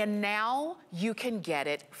 Yes. And now you can get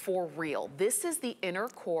it for real. This is the Inner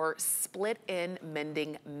Core Split-In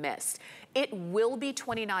Mending Mist. It will be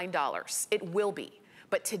 $29, it will be.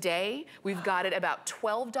 But today, we've got it about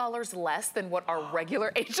 $12 less than what our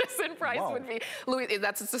regular HSN price would be. Louis,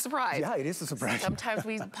 that's a surprise. Yeah, it is a surprise. Sometimes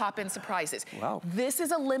we pop in surprises. Wow. This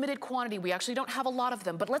is a limited quantity. We actually don't have a lot of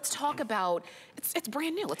them, but let's talk about, it's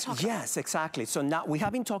brand new. Let's talk about it. Yes, exactly. So now we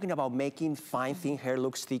have been talking about making fine, thin hair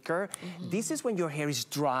look thicker. This is when your hair is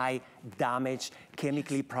dry, damaged,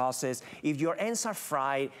 chemically processed. If your ends are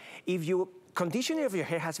fried, if your conditioning of your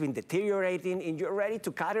hair has been deteriorating and you're ready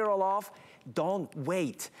to cut it all off, don't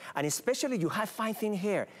wait. And especially you have fine, thin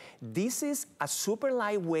hair. This is a super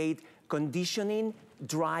lightweight conditioning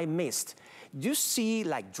dry mist. You see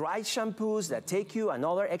like dry shampoos that take you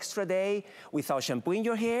another extra day without shampooing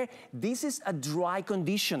your hair. This is a dry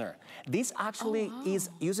conditioner. This actually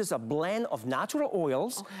uses a blend of natural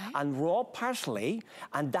oils and raw parsley,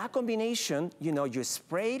 and that combination, you know, you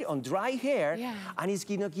spray it on dry hair, and it's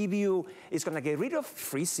gonna give you, it's gonna get rid of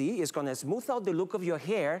frizzy, it's gonna smooth out the look of your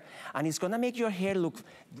hair, and it's gonna make your hair look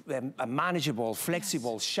manageable,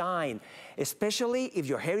 flexible, shine, especially if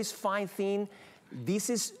your hair is fine, thin. This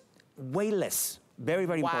is way less. Very,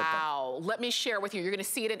 very important. Wow, let me share with you. You're gonna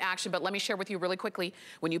see it in action, but let me share with you really quickly.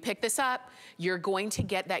 When you pick this up, you're going to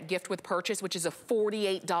get that gift with purchase, which is a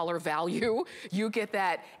 $48 value. You get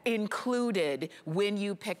that included when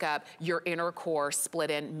you pick up your Inner Core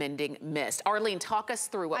Split-In Mending Mist. Arlene, talk us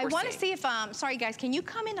through what we're seeing. I want to see if, sorry guys, can you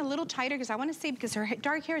come in a little tighter? Because I want to see, because her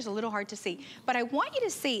dark hair is a little hard to see. But I want you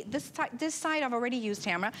to see, this side I've already used,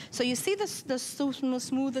 Tamara. So you see the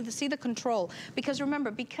smooth, see the control. Because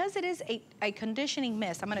remember, because it is a conditioning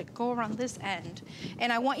mist, I'm gonna go around this end.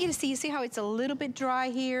 And I want you to see, how it's a little bit dry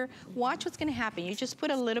here? Watch what's gonna happen. You just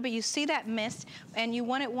put a little bit, you see that mist, and you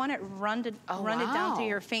want it run it down to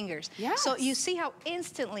your fingers. Yes. So you see how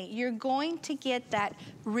instantly you're going to get that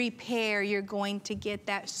repair, you're going to get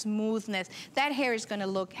that smoothness. That hair is gonna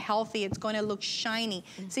look healthy, it's gonna look shiny.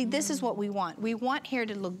 See, this is what we want. We want hair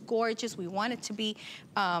to look gorgeous, we want it to be,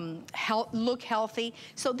 look healthy.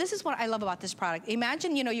 So this is what I love about this product.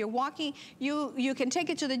 Imagine, you know, you're walking, you can take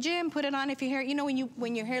it to the gym, put it on if your hair, you know,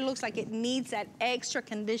 when your hair looks like it needs that extra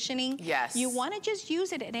conditioning. Yes. You want to just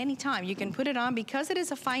use it at any time. You can put it on because it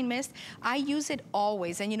is a fine mist. I use it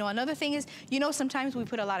always. And you know, another thing is, you know, sometimes we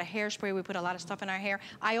put a lot of hairspray, we put a lot of stuff in our hair.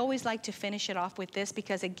 I always like to finish it off with this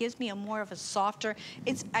because it gives me a more of a softer,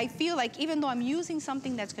 I feel like even though I'm using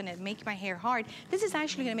something that's gonna make my hair hard, this is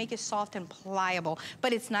actually gonna make it soft and pliable,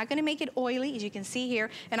 but it's not gonna make it oily, as you can see here.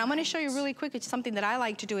 And I'm gonna show you really quick, it's something that I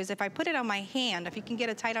like to do is if I put it on my hand, if you can get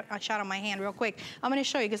a tight shot on my hand real quick, I'm gonna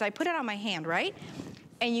show you because I put it on my hand, right?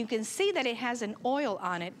 And you can see that it has an oil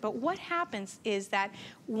on it, but what happens is that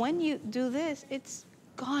when you do this, it's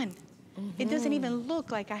gone. It doesn't even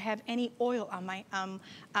look like I have any oil on my,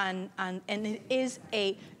 and it is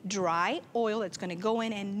a dry oil that's gonna go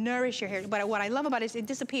in and nourish your hair. But what I love about it is it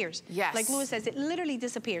disappears. Yes. Like Louis says, it literally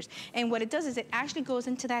disappears. And what it does is it actually goes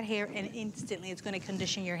into that hair and instantly it's gonna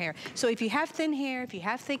condition your hair. So if you have thin hair, if you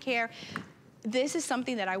have thick hair, this is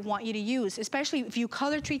something that I want you to use, especially if you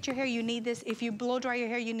color treat your hair, you need this. If you blow dry your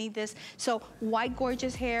hair, you need this. So white,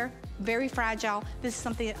 gorgeous hair, very fragile. This is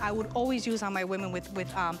something that I would always use on my women with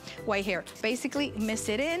white hair. Basically, mist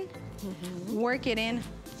it in, work it in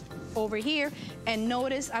over here, and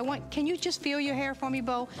notice, can you just feel your hair for me,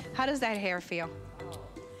 Bo? How does that hair feel?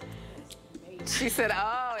 She said,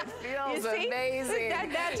 oh, it feels amazing.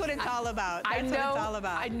 That's what it's all about. That's what it's all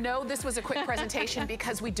about. I know this was a quick presentation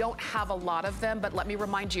because we don't have a lot of them, but let me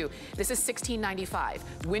remind you, this is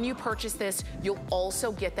 $16.95. When you purchase this, you'll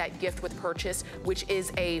also get that gift with purchase, which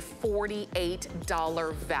is a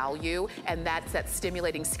 $48 value, and that's that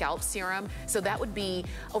stimulating scalp serum. So that would be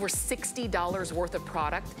over $60 worth of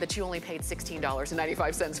product that you only paid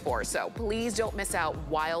 $16.95 for. So please don't miss out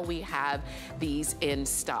while we have these in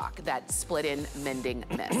stock, that split-in mending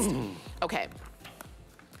mist. Okay.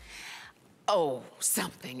 Oh,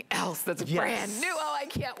 something else that's brand new. Oh, I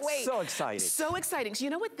can't wait. So exciting. So exciting. So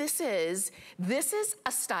you know what this is? This is a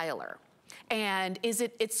styler. And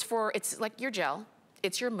it's like your gel,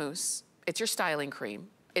 it's your mousse, it's your styling cream,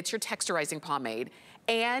 it's your texturizing pomade,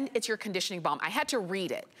 and it's your conditioning balm. I had to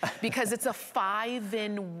read it because it's a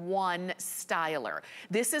 5-in-1 styler.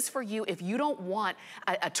 This is for you if you don't want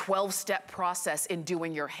a 12-step process in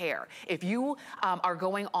doing your hair. If you are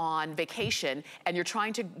going on vacation and you're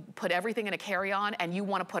trying to put everything in a carry-on and you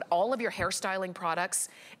want to put all of your hairstyling products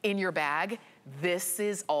in your bag, this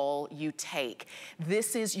is all you take.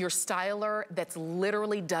 This is your styler that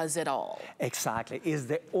literally does it all. Exactly. It's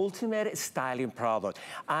the ultimate styling product.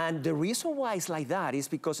 And the reason why it's like that is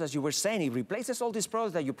because, as you were saying, it replaces all these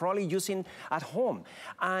products that you're probably using at home.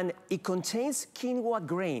 And it contains quinoa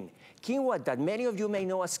grain. Quinoa that many of you may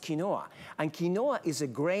know as quinoa. And quinoa is a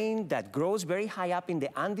grain that grows very high up in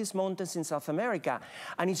the Andes Mountains in South America.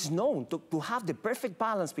 And it's known to have the perfect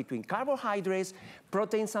balance between carbohydrates,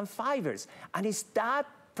 proteins, and fibers. And it's that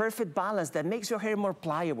perfect balance that makes your hair more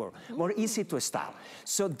pliable, more easy to style.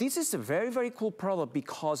 So this is a very, very cool product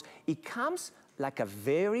because it comes like a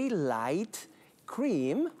very light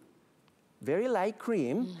cream,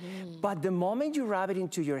 but the moment you rub it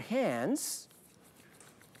into your hands,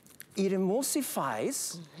 it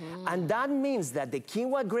emulsifies, and that means that the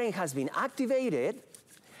quinoa grain has been activated,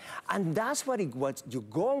 and that's what you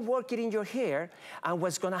go and work it in your hair, and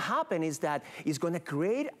what's gonna happen is that it's gonna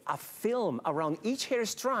create a film around each hair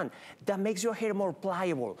strand that makes your hair more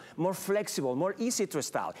pliable, more flexible, more easy to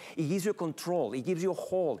style. It gives you control, it gives you a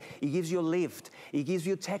hold, it gives you lift, it gives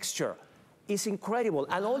you texture. It's incredible,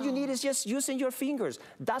 and all you need is just using your fingers.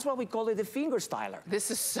 That's why we call it the finger styler.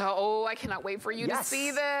 This is so, I cannot wait for you to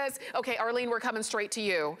see this. Okay, Arlene, we're coming straight to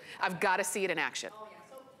you. I've got to see it in action. Oh, yeah.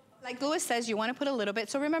 So, like Louis says, you want to put a little bit.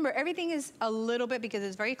 So remember, everything is a little bit because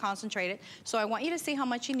it's very concentrated. So I want you to see how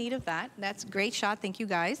much you need of that. That's a great shot, thank you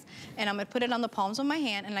guys. And I'm going to put it on the palms of my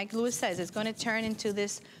hand, and like Louis says, it's going to turn into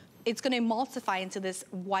this, it's going to emulsify into this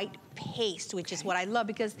white paste, which is what I love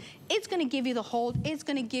because it's going to give you the hold, it's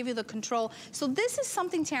going to give you the control. So this is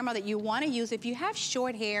something, Tamara, that you want to use if you have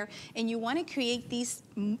short hair and you want to create these,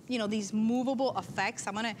 you know, these movable effects.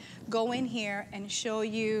 I'm going to go in here and show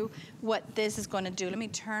you what this is going to do. Let me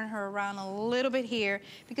turn her around a little bit here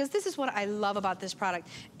because this is what I love about this product.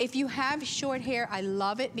 If you have short hair, I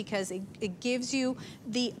love it because it gives you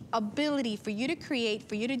the ability for you to create,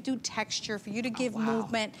 for you to do texture, for you to give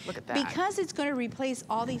movement. Look at that. Because it's going to replace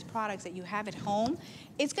all these products that you have at home,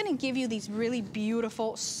 it's going to give you these really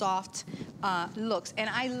beautiful, soft looks. And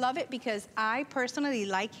I love it because I personally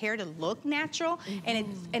like hair to look natural,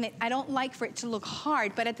 and I don't like for it to look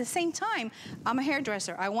hard. But at the same time, I'm a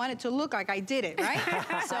hairdresser. I want it to look like I did it,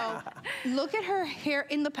 right? So look at her hair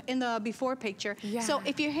in the before picture. Yeah. So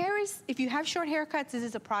if your hair is, if you have short haircuts, this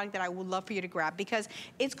is a product that I would love for you to grab because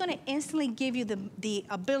it's going to instantly give you the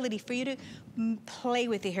ability for you to play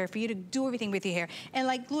with your hair, for you to do everything with your hair. And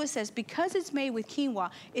like Louis says, because it's made with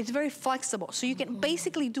quinoa, it's very flexible. So you can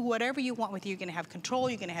basically do whatever you want with it. You're gonna have control,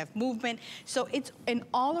 you're gonna have movement. So it's an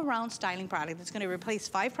all-around styling product. It's gonna replace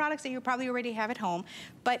 5 products that you probably already have at home,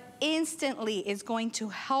 but instantly it's going to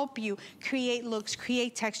help you create looks,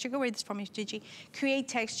 create texture. Go read this for me, Gigi. Create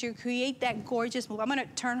texture, create that gorgeous move. I'm gonna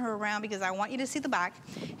turn her around because I want you to see the back.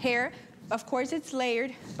 Hair, of course it's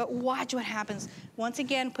layered, but watch what happens. Once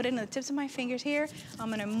again, put it in the tips of my fingers here. I'm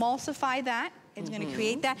gonna emulsify that. It's gonna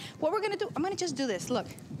create that. What we're gonna do, I'm gonna just do this, look.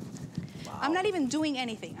 Wow. I'm not even doing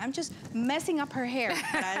anything. I'm just messing up her hair.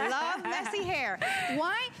 But I love messy hair.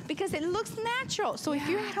 Why? Because it looks natural. So if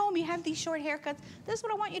you're at home, you have these short haircuts, this is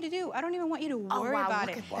what I want you to do. I don't even want you to worry about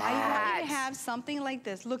it. I want you to have something like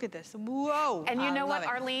this. Look at this. Whoa. And you know what,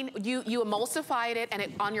 Arlene? You emulsified it,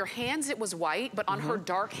 and on your hands it was white, but on her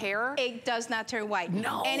dark hair, it does not turn white.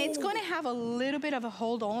 No. And it's going to have a little bit of a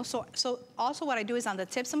hold on. So also what I do is on the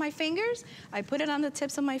tips of my fingers, I put it on the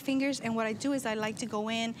tips of my fingers, and what I do is I like to go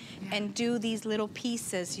in and do these little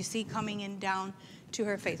pieces you see coming in down to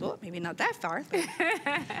her face. Well, maybe not that far,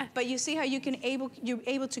 but you see how you're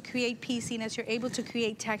able to create pieciness, you're able to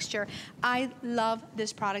create texture. I love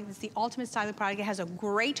this product. It's the ultimate styling product. It has a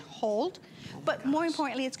great hold, but more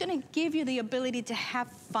importantly, it's gonna give you the ability to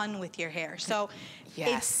have fun with your hair. So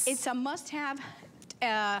it's a must-have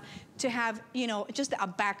to have, you know, just a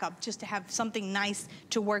backup, just to have something nice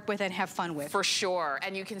to work with and have fun with. For sure,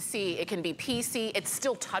 and you can see it can be piecey, it's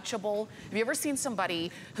still touchable. Have you ever seen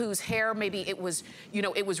somebody whose hair, maybe it was, you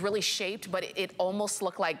know, it was really shaped, but it almost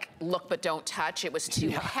looked like look but don't touch. It was too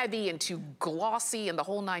heavy and too glossy and the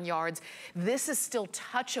whole 9 yards. This is still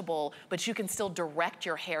touchable, but you can still direct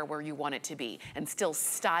your hair where you want it to be and still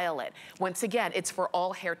style it. Once again, it's for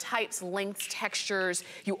all hair types, lengths, textures.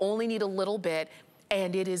 You only need a little bit.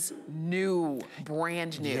 and it is new,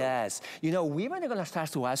 brand new. Yes. You know, women are gonna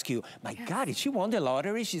start to ask you, my God, did she won the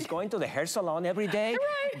lottery? She's going to the hair salon every day?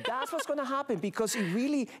 Right. That's what's gonna happen, because it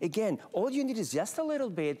really, again, all you need is just a little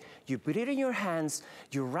bit. You put it in your hands,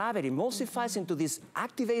 you rub it, emulsifies into this,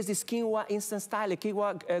 activates this quinoa instant style,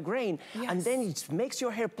 quinoa grain, and then it makes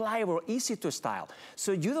your hair pliable, easy to style.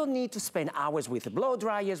 So you don't need to spend hours with the blow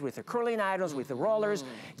dryers, with the curling irons, with the rollers.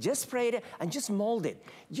 Just spray it and just mold it.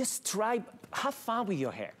 Just try, have fun with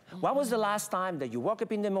your hair. When was the last time that you woke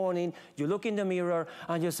up in the morning, you look in the mirror,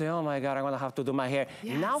 and you say, oh my God, I'm gonna have to do my hair.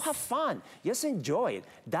 Now have fun, just enjoy it.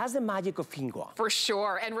 That's the magic of quinoa. For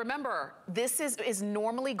sure, and remember, this is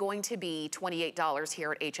normally going to be $28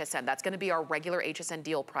 here at HSN. That's gonna be our regular HSN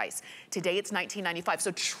deal price. Today it's $19.95,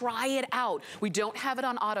 so try it out. We don't have it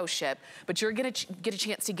on auto ship, but you're gonna get a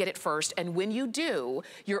chance to get it first, and when you do,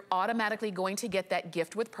 you're automatically going to get that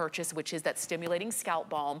gift with purchase, which is that stimulating scalp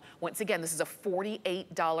balm. Once again, this is a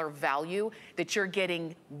 $48 value that you're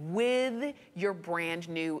getting with your brand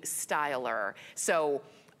new styler. So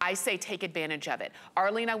I say take advantage of it.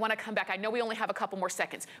 Arlene, I wanna come back. I know we only have a couple more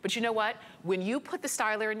seconds, but you know what? When you put the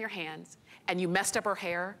styler in your hands and you messed up her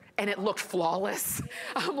hair and it looked flawless,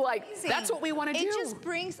 I'm like, that's what we wanna do. It just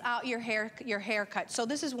brings out your haircut. So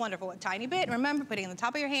this is wonderful, a tiny bit. Remember, putting it on the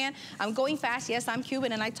top of your hand. I'm going fast, yes, I'm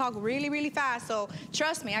Cuban and I talk really, really fast, so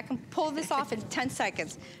trust me, I can pull this off in 10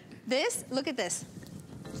 seconds. This, look at this.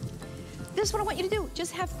 This is what I want you to do.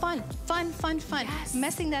 Just have fun. Fun, fun, fun. Yes.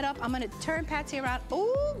 Messing that up, I'm gonna turn Patsy around.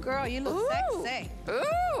 Ooh, girl, you look sexy.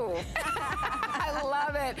 Ooh. I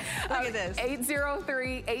love it. Look at this.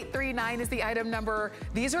 803-839 is the item number.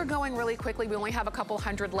 These are going really quickly. We only have a couple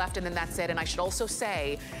hundred left, and then that's it. And I should also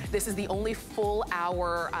say, this is the only full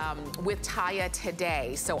hour with Taya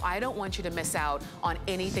today. So I don't want you to miss out on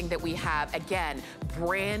anything that we have. Again,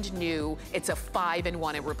 brand new. It's a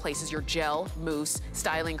 5-in-1. It replaces your gel, mousse,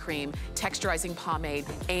 styling cream, texturizing pomade,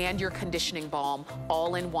 and your conditioning balm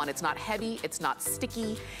all in one. It's not heavy, it's not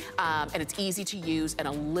sticky, and it's easy to use, and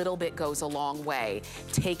a little bit goes a long way.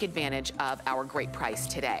 Take advantage of our great price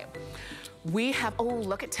today. We have, oh,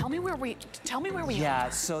 look at, tell me where we are. Yeah,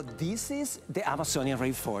 so this is the Amazonian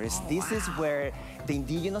rainforest. This is where the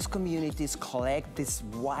indigenous communities collect this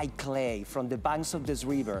white clay from the banks of this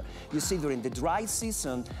river. You see, during the dry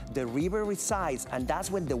season, the river resides, and that's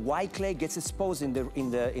when the white clay gets exposed in the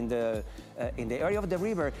area of the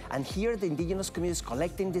river. And here, the indigenous communities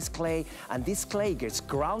collecting this clay, and this clay gets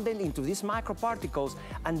grounded into these microparticles,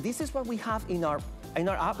 and this is what we have in our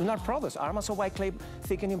products, our Amazon white clay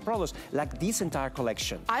thickening products, like this entire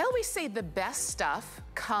collection. I always say the best stuff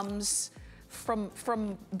comes from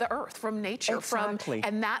the earth, from nature. Exactly.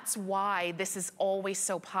 And that's why this is always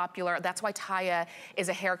so popular. That's why Taya is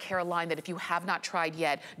a hair care line that if you have not tried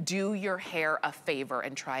yet, do your hair a favor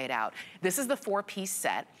and try it out. This is the 4-piece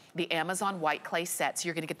set, the Amazon white clay set. So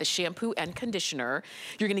you're gonna get the shampoo and conditioner,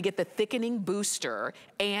 you're gonna get the thickening booster,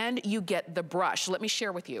 and you get the brush. Let me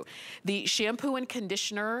share with you. The shampoo and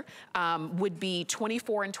conditioner would be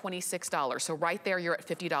 $24 and $26. So right there, you're at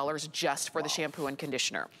 $50 just for the shampoo and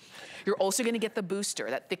conditioner. You're also gonna get the booster,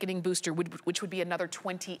 that thickening booster, which would be another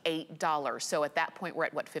 $28. So at that point, we're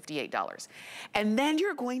at what, $58. And then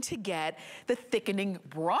you're going to get the thickening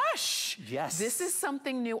brush. Yes. This is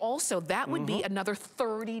something new also. That would be another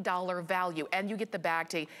 $30 value, and you get the bag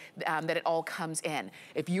to, that it all comes in.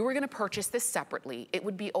 If you were gonna purchase this separately, it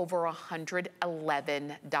would be over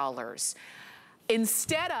 $111.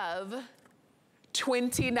 Instead of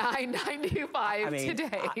 $29.95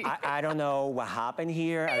 today. I don't know what happened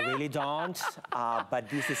here. I really don't. But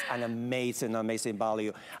this is an amazing, amazing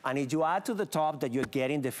value. And if you add to the top that you're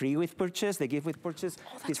getting the free with purchase, the gift with purchase,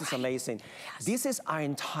 this is amazing. Yes. This is our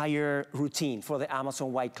entire routine for the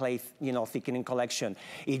Amazon white clay, thickening collection.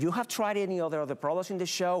 If you have tried any other of the products in the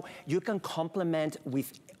show, you can complement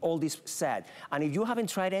with all this set. And if you haven't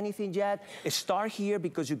tried anything yet, start here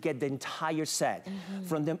because you get the entire set.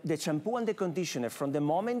 From the shampoo and the conditioner, from the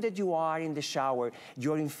moment that you are in the shower,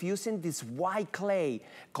 you're infusing this white clay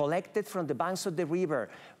collected from the banks of the river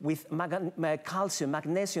with calcium,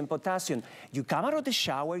 magnesium, potassium. You come out of the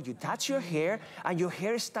shower, you touch your hair, and your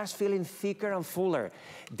hair starts feeling thicker and fuller.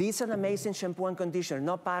 This is an amazing shampoo and conditioner,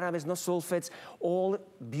 no parabens, no sulfates, all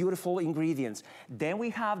beautiful ingredients. Then we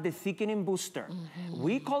have the thickening booster.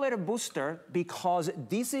 We call it a booster because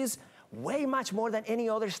this is way much more than any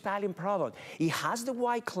other styling product. It has the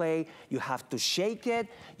white clay, you have to shake it,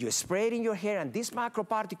 you spray it in your hair, and these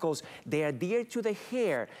microparticles, they adhere to the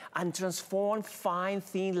hair and transform fine,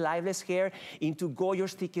 thin, lifeless hair into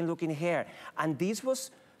gorgeous, sticky looking hair. And this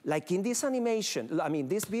was Like in this animation, I mean,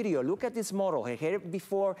 this video, look at this model. Her hair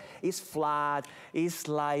before is flat, is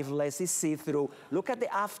lifeless, is see-through. Look at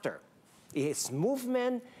the after. It's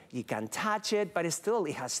movement, you can touch it, but still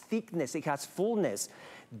it has thickness, it has fullness.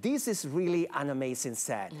 This is really an amazing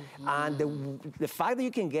set. And the fact that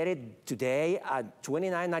you can get it today at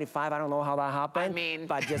 $29.95, I don't know how that happened. I mean,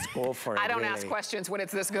 but just go for it. I don't ask questions when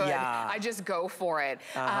it's this good. Yeah. I just go for it.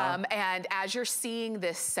 And as you're seeing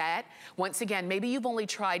this set, once again, maybe you've only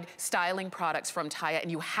tried styling products from Taya and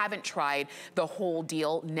you haven't tried the whole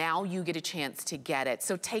deal. Now you get a chance to get it.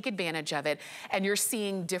 So take advantage of it. And you're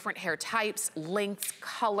seeing different hair types, lengths,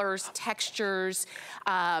 colors, textures,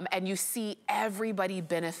 and you see everybody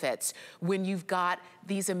benefits when you've got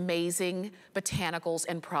these amazing botanicals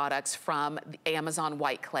and products from the Amazon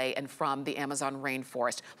white clay and from the Amazon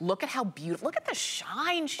rainforest. Look at how beautiful, look at the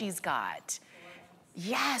shine she's got.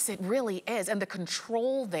 Yes, it really is. And the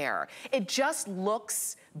control there, it just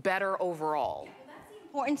looks better overall. Well, that's the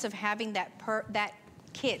importance of having that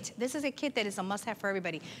kit. This is a kit that is a must-have for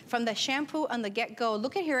everybody. From the shampoo on the get-go,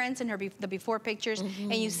 look at her ends in the before pictures,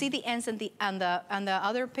 and you see the ends on the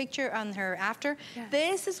other picture on her after. Yes.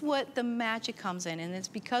 This is what the magic comes in, and it's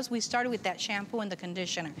because we started with that shampoo and the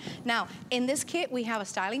conditioner. Now, in this kit, we have a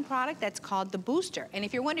styling product that's called the Booster, and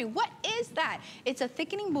if you're wondering, what is that? It's a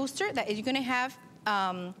thickening booster that you're gonna have.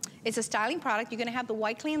 It's a styling product. You're gonna have the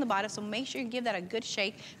white clay in the bottom, so make sure you give that a good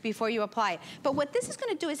shake before you apply it. But what this is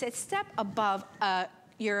gonna do is a step above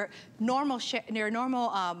your normal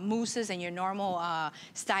mousses and your normal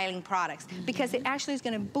styling products, because it actually is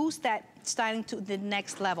gonna boost that styling to the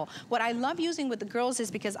next level. What I love using with the girls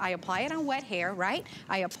is because I apply it on wet hair, right?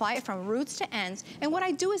 I apply it from roots to ends, and what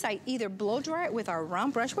I do is I either blow dry it with our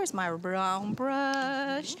round brush. Where's my round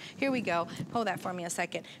brush? Here we go. Hold that for me a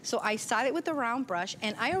second. So I start it with the round brush,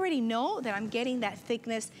 and I already know that I'm getting that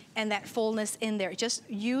thickness and that fullness in there, just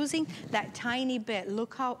using that tiny bit.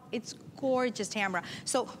 Look how it's gorgeous, Tamara.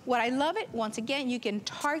 So what I love it, once again, you can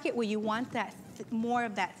target where you want that more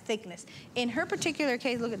of that thickness. In her particular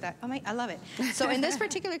case, look at that. Oh my, I love it. So in this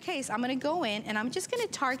particular case, I'm gonna go in and I'm just gonna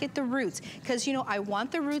target the roots, because you know, I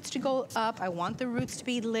want the roots to go up, I want the roots to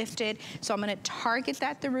be lifted, so I'm gonna target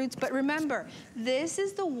the roots. But remember, this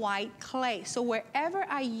is the white clay. So wherever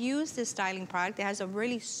I use this styling product, it has a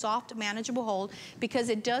really soft, manageable hold, because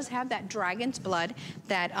it does have that dragon's blood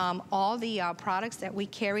that all the products that we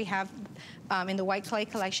carry have in the white clay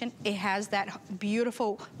collection. It has that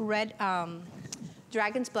beautiful red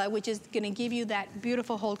dragon's blood, which is gonna give you that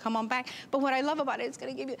beautiful hold. Come on back. But what I love about it, it's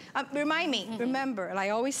gonna give you, remind me, remember, and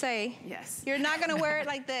I always say, yes, you're not gonna wear it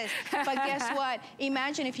like this. But guess what?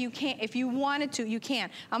 Imagine if you can't, if you wanted to, you can.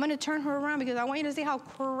 I'm gonna turn her around because I want you to see how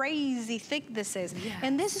crazy thick this is. Yes.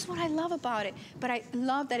 And this is what I love about it. But I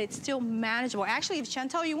love that it's still manageable. Actually, if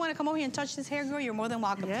Chantel, you wanna come over here and touch this hair, girl, you're more than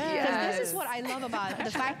welcome. Because this is what I love about it.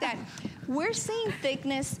 The fact that we're seeing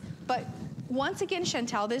thickness, but once again,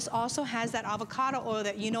 Chantel, this also has that avocado oil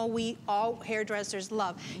that you know we all hairdressers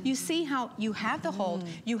love. You see how you have the hold,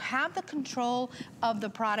 you have the control of the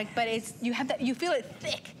product, but it's you have that, you feel it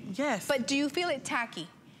thick. Yes. But do you feel it tacky?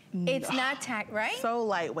 It's not tacky, right? So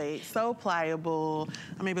lightweight, so pliable.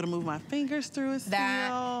 I'm able to move my fingers through it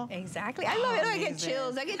still. Exactly. I love it. I get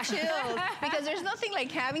chills. I get chills. Because there's nothing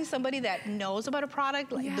like having somebody that knows about a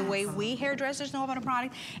product, like the way we hairdressers know about a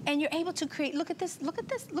product, and you're able to create, look at this, look at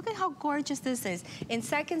this, look at how gorgeous this is. In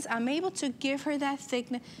seconds, I'm able to give her that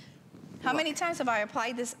thickness. How many times have I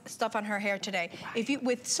applied this stuff on her hair today? If you,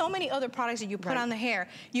 with so many other products that you put on the hair,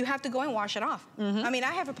 you have to go and wash it off. I mean,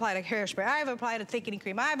 I have applied a hairspray, I have applied a thickening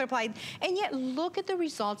cream, I have applied, and yet look at the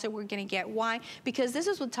results that we're gonna get. Why? Because this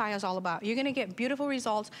is what Taya's all about. You're gonna get beautiful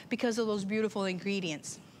results because of those beautiful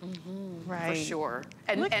ingredients. For sure.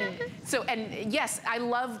 And yes, I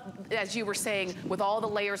love, as you were saying, with all the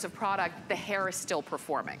layers of product, the hair is still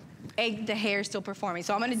performing. The hair is still performing.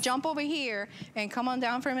 So I'm gonna jump over here and come on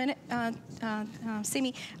down for a minute. See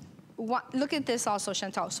me. Look at this also,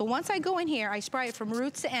 Chantal. So once I go in here, I spray it from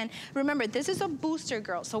roots to end. Remember, this is a booster,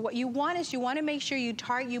 girl. So what you want is you want to make sure you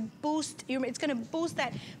boost, it's gonna boost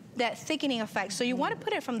that thickening effect. So you want to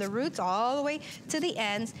put it from the roots all the way to the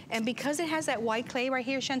ends, and because it has that white clay right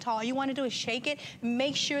here, Chantal, all you want to do is shake it,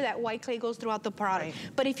 make sure that white clay goes throughout the product.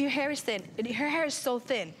 But if your hair is thin, her hair is so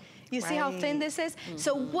thin, you see how thin this is?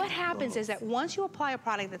 So what happens is that once you apply a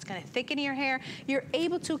product that's gonna thicken your hair, you're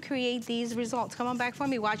able to create these results. Come on back for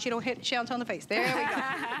me, watch you don't hit Chantel in the face. There we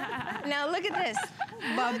go. Now look at this,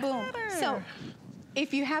 ba-boom. So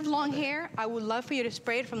if you have long hair, I would love for you to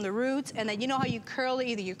spray it from the roots, and then you know how you curl it,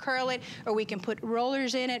 either you curl it or we can put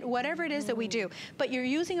rollers in it, whatever it is that we do. But you're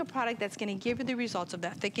using a product that's gonna give you the results of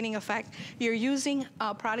that thickening effect. You're using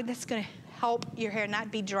a product that's gonna help your hair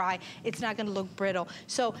not be dry. It's not gonna look brittle.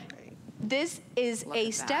 So this is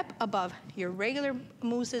a step above your regular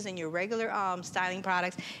mousses and your regular styling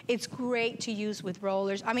products. It's great to use with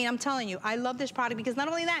rollers. I mean, I'm telling you, I love this product because not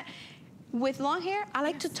only that, with long hair, I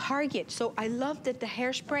like to target. So I love that the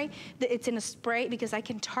hairspray, that it's in a spray because I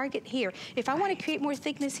can target here. If I want to create more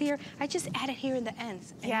thickness here, I just add it here in the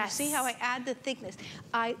ends. And you see how I add the thickness.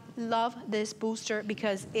 I love this booster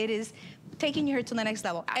because it is taking your hair to the next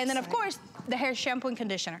level. Absolutely. And then of course, the hair shampoo and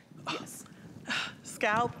conditioner. Yes.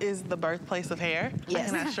 Scalp is the birthplace of hair.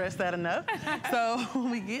 Yes. I cannot stress that enough. So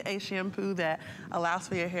we get a shampoo that allows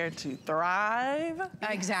for your hair to thrive,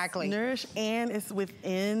 Exactly. nourish, and it's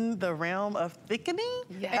within the realm of thickening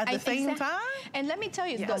at the same time. And let me tell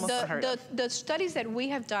you, the studies that we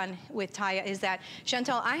have done with Taya is that,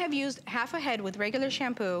 Chantel, I have used half a head with regular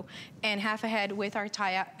shampoo and half a head with our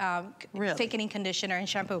Taya thickening conditioner and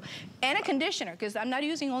shampoo. And a conditioner, because I'm not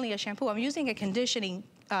using only a shampoo, I'm using a conditioning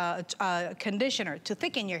conditioner to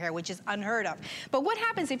thicken your hair, which is unheard of. But what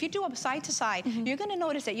happens if you do a side to side, you're gonna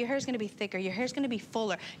notice that your hair is gonna be thicker, your hair is gonna be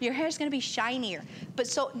fuller, your hair is gonna be shinier. But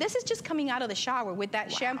so this is just coming out of the shower with that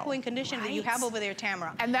shampoo and conditioner that you have over there,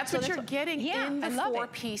 Tamara. And that's what you're getting in the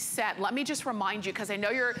four-piece set. Let me just remind you, because I know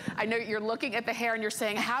you're looking at the hair and you're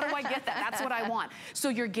saying, how do I get that? That's what I want. So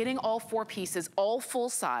you're getting all 4 pieces, all full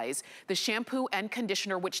size, the shampoo and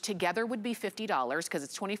conditioner, which together would be $50 because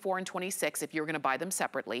it's $24 and $26 if you're gonna buy them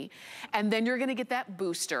separately. And then you're gonna get that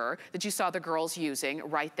booster that you saw the girls using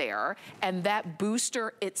right there. And that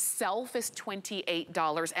booster itself is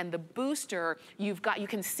 $28. And the booster, you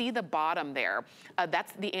can see the bottom there.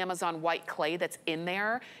 That's the Amazon white clay that's in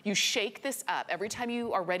there. You shake this up. Every time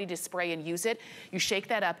you are ready to spray and use it, you shake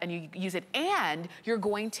that up and you use it. And you're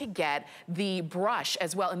going to get the brush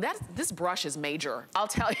as well. And this brush is major, I'll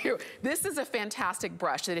tell you. This is a fantastic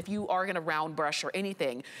brush that if you are gonna round brush or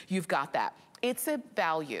anything, you've got that. It's a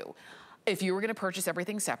value, if you were gonna purchase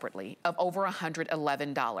everything separately, of over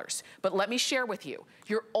 $111. But let me share with you,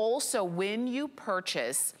 you're also, when you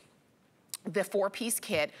purchase the 4-piece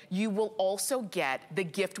kit, you will also get the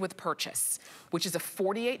gift with purchase, which is a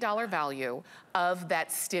 $48 value of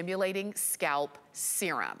that stimulating scalp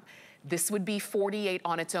serum. This would be $48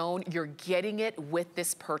 on its own. You're getting it with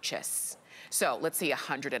this purchase. So let's see,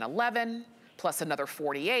 111 plus another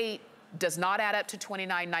 48, does not add up to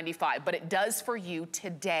 $29.95, but it does for you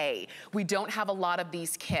today. We don't have a lot of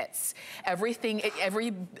these kits. Everything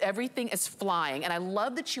is flying, and I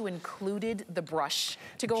love that you included the brush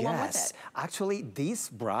to go along with it. Actually, this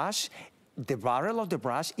brush, the barrel of the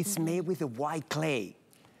brush, is made with a white clay.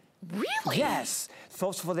 Really? Yes.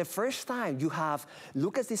 So for the first time, you have,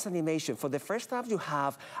 look at this animation, for the first time you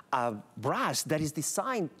have a brush that is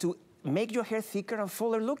designed to make your hair thicker and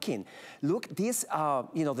fuller looking. Look, this,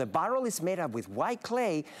 the barrel is made up with white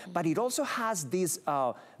clay, but it also has these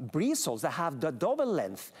bristles that have the double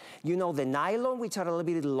length. You know, the nylon, which are a little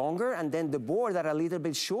bit longer, and then the board that are a little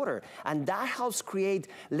bit shorter. And that helps create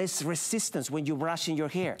less resistance when you're brushing your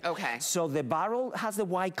hair. Okay. So the barrel has the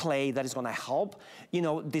white clay that is gonna help,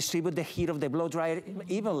 distribute the heat of the blow dryer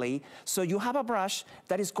evenly. So you have a brush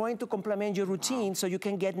that is going to complement your routine so you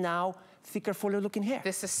can get now thicker, fuller looking hair.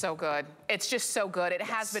 This is so good. It's just so good. It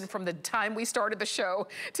has been from the time we started the show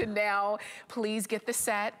to now. Please get the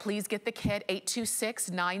set. Please get the kit.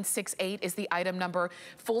 826-968 is the item number.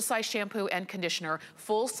 Full size shampoo and conditioner,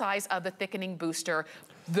 full size of the thickening booster,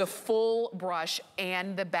 the full brush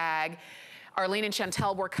and the bag. Arlene and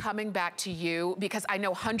Chantel, we're coming back to you because I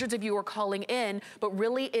know hundreds of you are calling in, but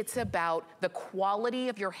really it's about the quality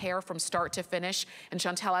of your hair from start to finish. And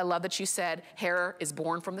Chantel, I love that you said hair is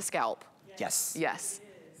born from the scalp. Yes. Yes.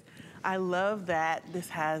 I love that this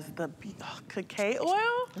has the cacao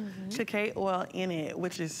oil in it,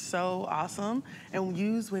 which is so awesome. And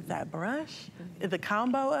used with that brush, the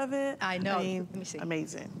combo of it. I know. Let me see.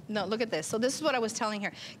 Amazing. No, look at this. So this is what I was telling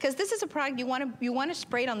her. Because this is a product you want to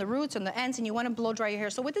spray it on the roots, on the ends, and you want to blow dry your hair.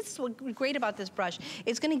 So what's great about this brush,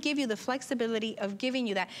 it's going to give you the flexibility of giving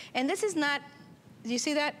you that. And this is not, do you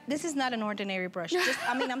see that? This is not an ordinary brush.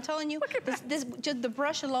 I'm telling you, just the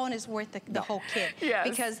brush alone is worth the whole kit. Yes.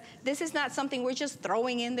 Because this is not something we're just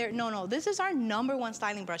throwing in there. No, this is our #1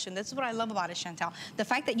 styling brush, and this is what I love about it, Chantel. The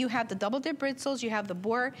fact that you have the double dip bristles, you have the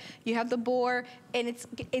bore, and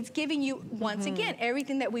it's giving you, once again,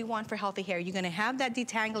 everything that we want for healthy hair. You're gonna have that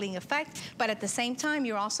detangling effect, but at the same time,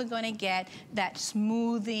 you're also gonna get that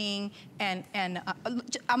smoothing and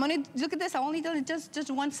I'm gonna, look at this, I only done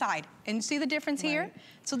just one side, and see the difference here?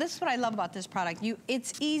 So this is what I love about this product.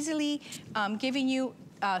 It's easily giving you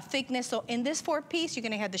thickness. So in this 4-piece, you're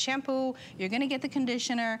gonna have the shampoo, you're gonna get the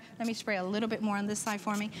conditioner. Let me spray a little bit more on this side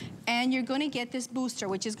for me. And you're gonna get this booster,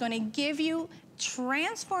 which is gonna give you,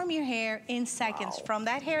 transform your hair in seconds from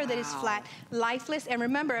that hair that is flat, lifeless. And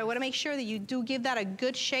remember, I wanna make sure that you do give that a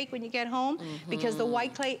good shake when you get home because the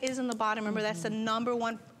white clay is in the bottom. Remember, that's the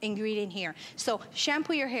 #1 ingredient here. So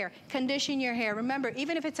shampoo your hair, condition your hair. Remember,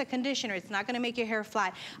 even if it's a conditioner, it's not gonna make your hair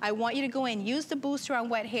flat. I want you to go in, use the booster on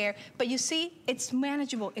wet hair, but you see, it's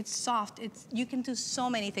manageable, it's soft, you can do so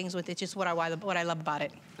many things with it, just what I love about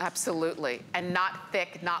it. Absolutely, and not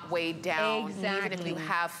thick, not weighed down. Exactly. Even if you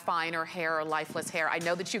have finer hair or lifeless hair. I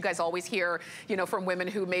know that you guys always hear, you know, from women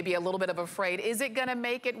who may be a little bit of afraid, is it gonna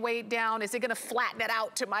make it weighed down? Is it gonna flatten it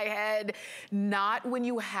out to my head? Not when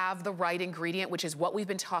you have the right ingredient, which is what we've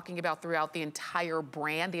been talking about throughout the entire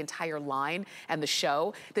brand, the entire line, and the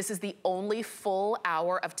show. This is the only full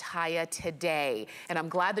hour of Taya today. And I'm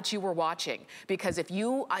glad that you were watching, because if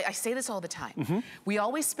you, I say this all the time, we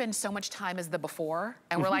always spend so much time as the before,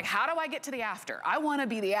 and we're like, how do I get to the after? I wanna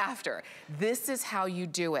be the after. This is how you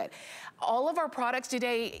do it. All of our products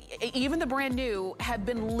today, even the brand new, have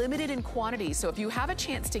been limited in quantity. So if you have a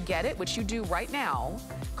chance to get it, which you do right now,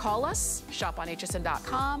 call us, shop on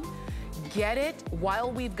hsn.com. Get it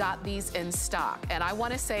while we've got these in stock. And I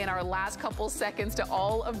want to say in our last couple seconds to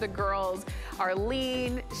all of the girls,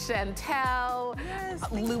 Arlene, Chantel,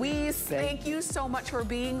 Louise, thank you so much for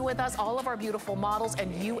being with us, all of our beautiful models,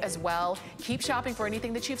 and you as well. Keep shopping for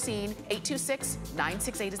anything that you've seen.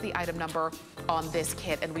 826-968 is the item number on this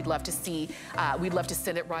kit, and we'd love to see, we'd love to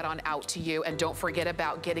send it right on out to you. And don't forget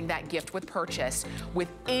about getting that gift with purchase with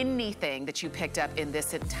anything that you picked up in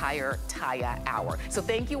this entire Taya hour. So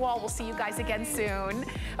thank you all. We'll see you guys again soon,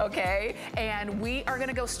 okay? And we are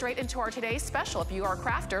gonna go straight into our today's special. If you are a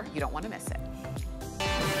crafter, you don't wanna miss it.